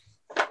hoes.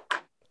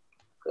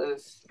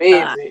 Cause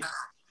baby.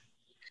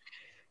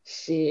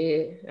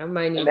 Shit, I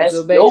might need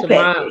to go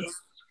back to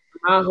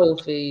my whole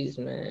phase,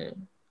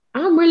 man.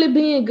 I'm really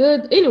being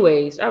good.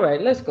 Anyways, all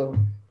right, let's go.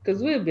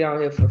 Because we'll be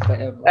on here for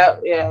forever.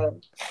 Yeah.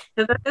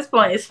 Because at this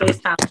point, it's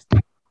FaceTime.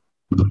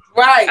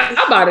 Right.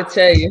 I'm about to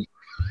tell you.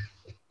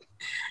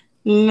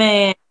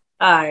 Man.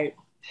 All right.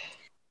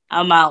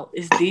 I'm out.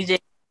 It's DJ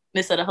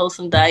Miss of the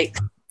Wholesome Dyke.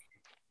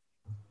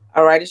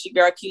 All right, it's your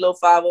girl Kilo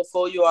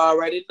 504. You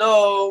already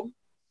know.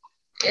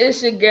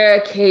 It's your girl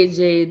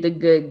KJ, the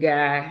good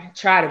guy.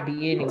 Try to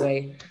be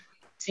anyway.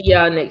 See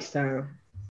y'all next time.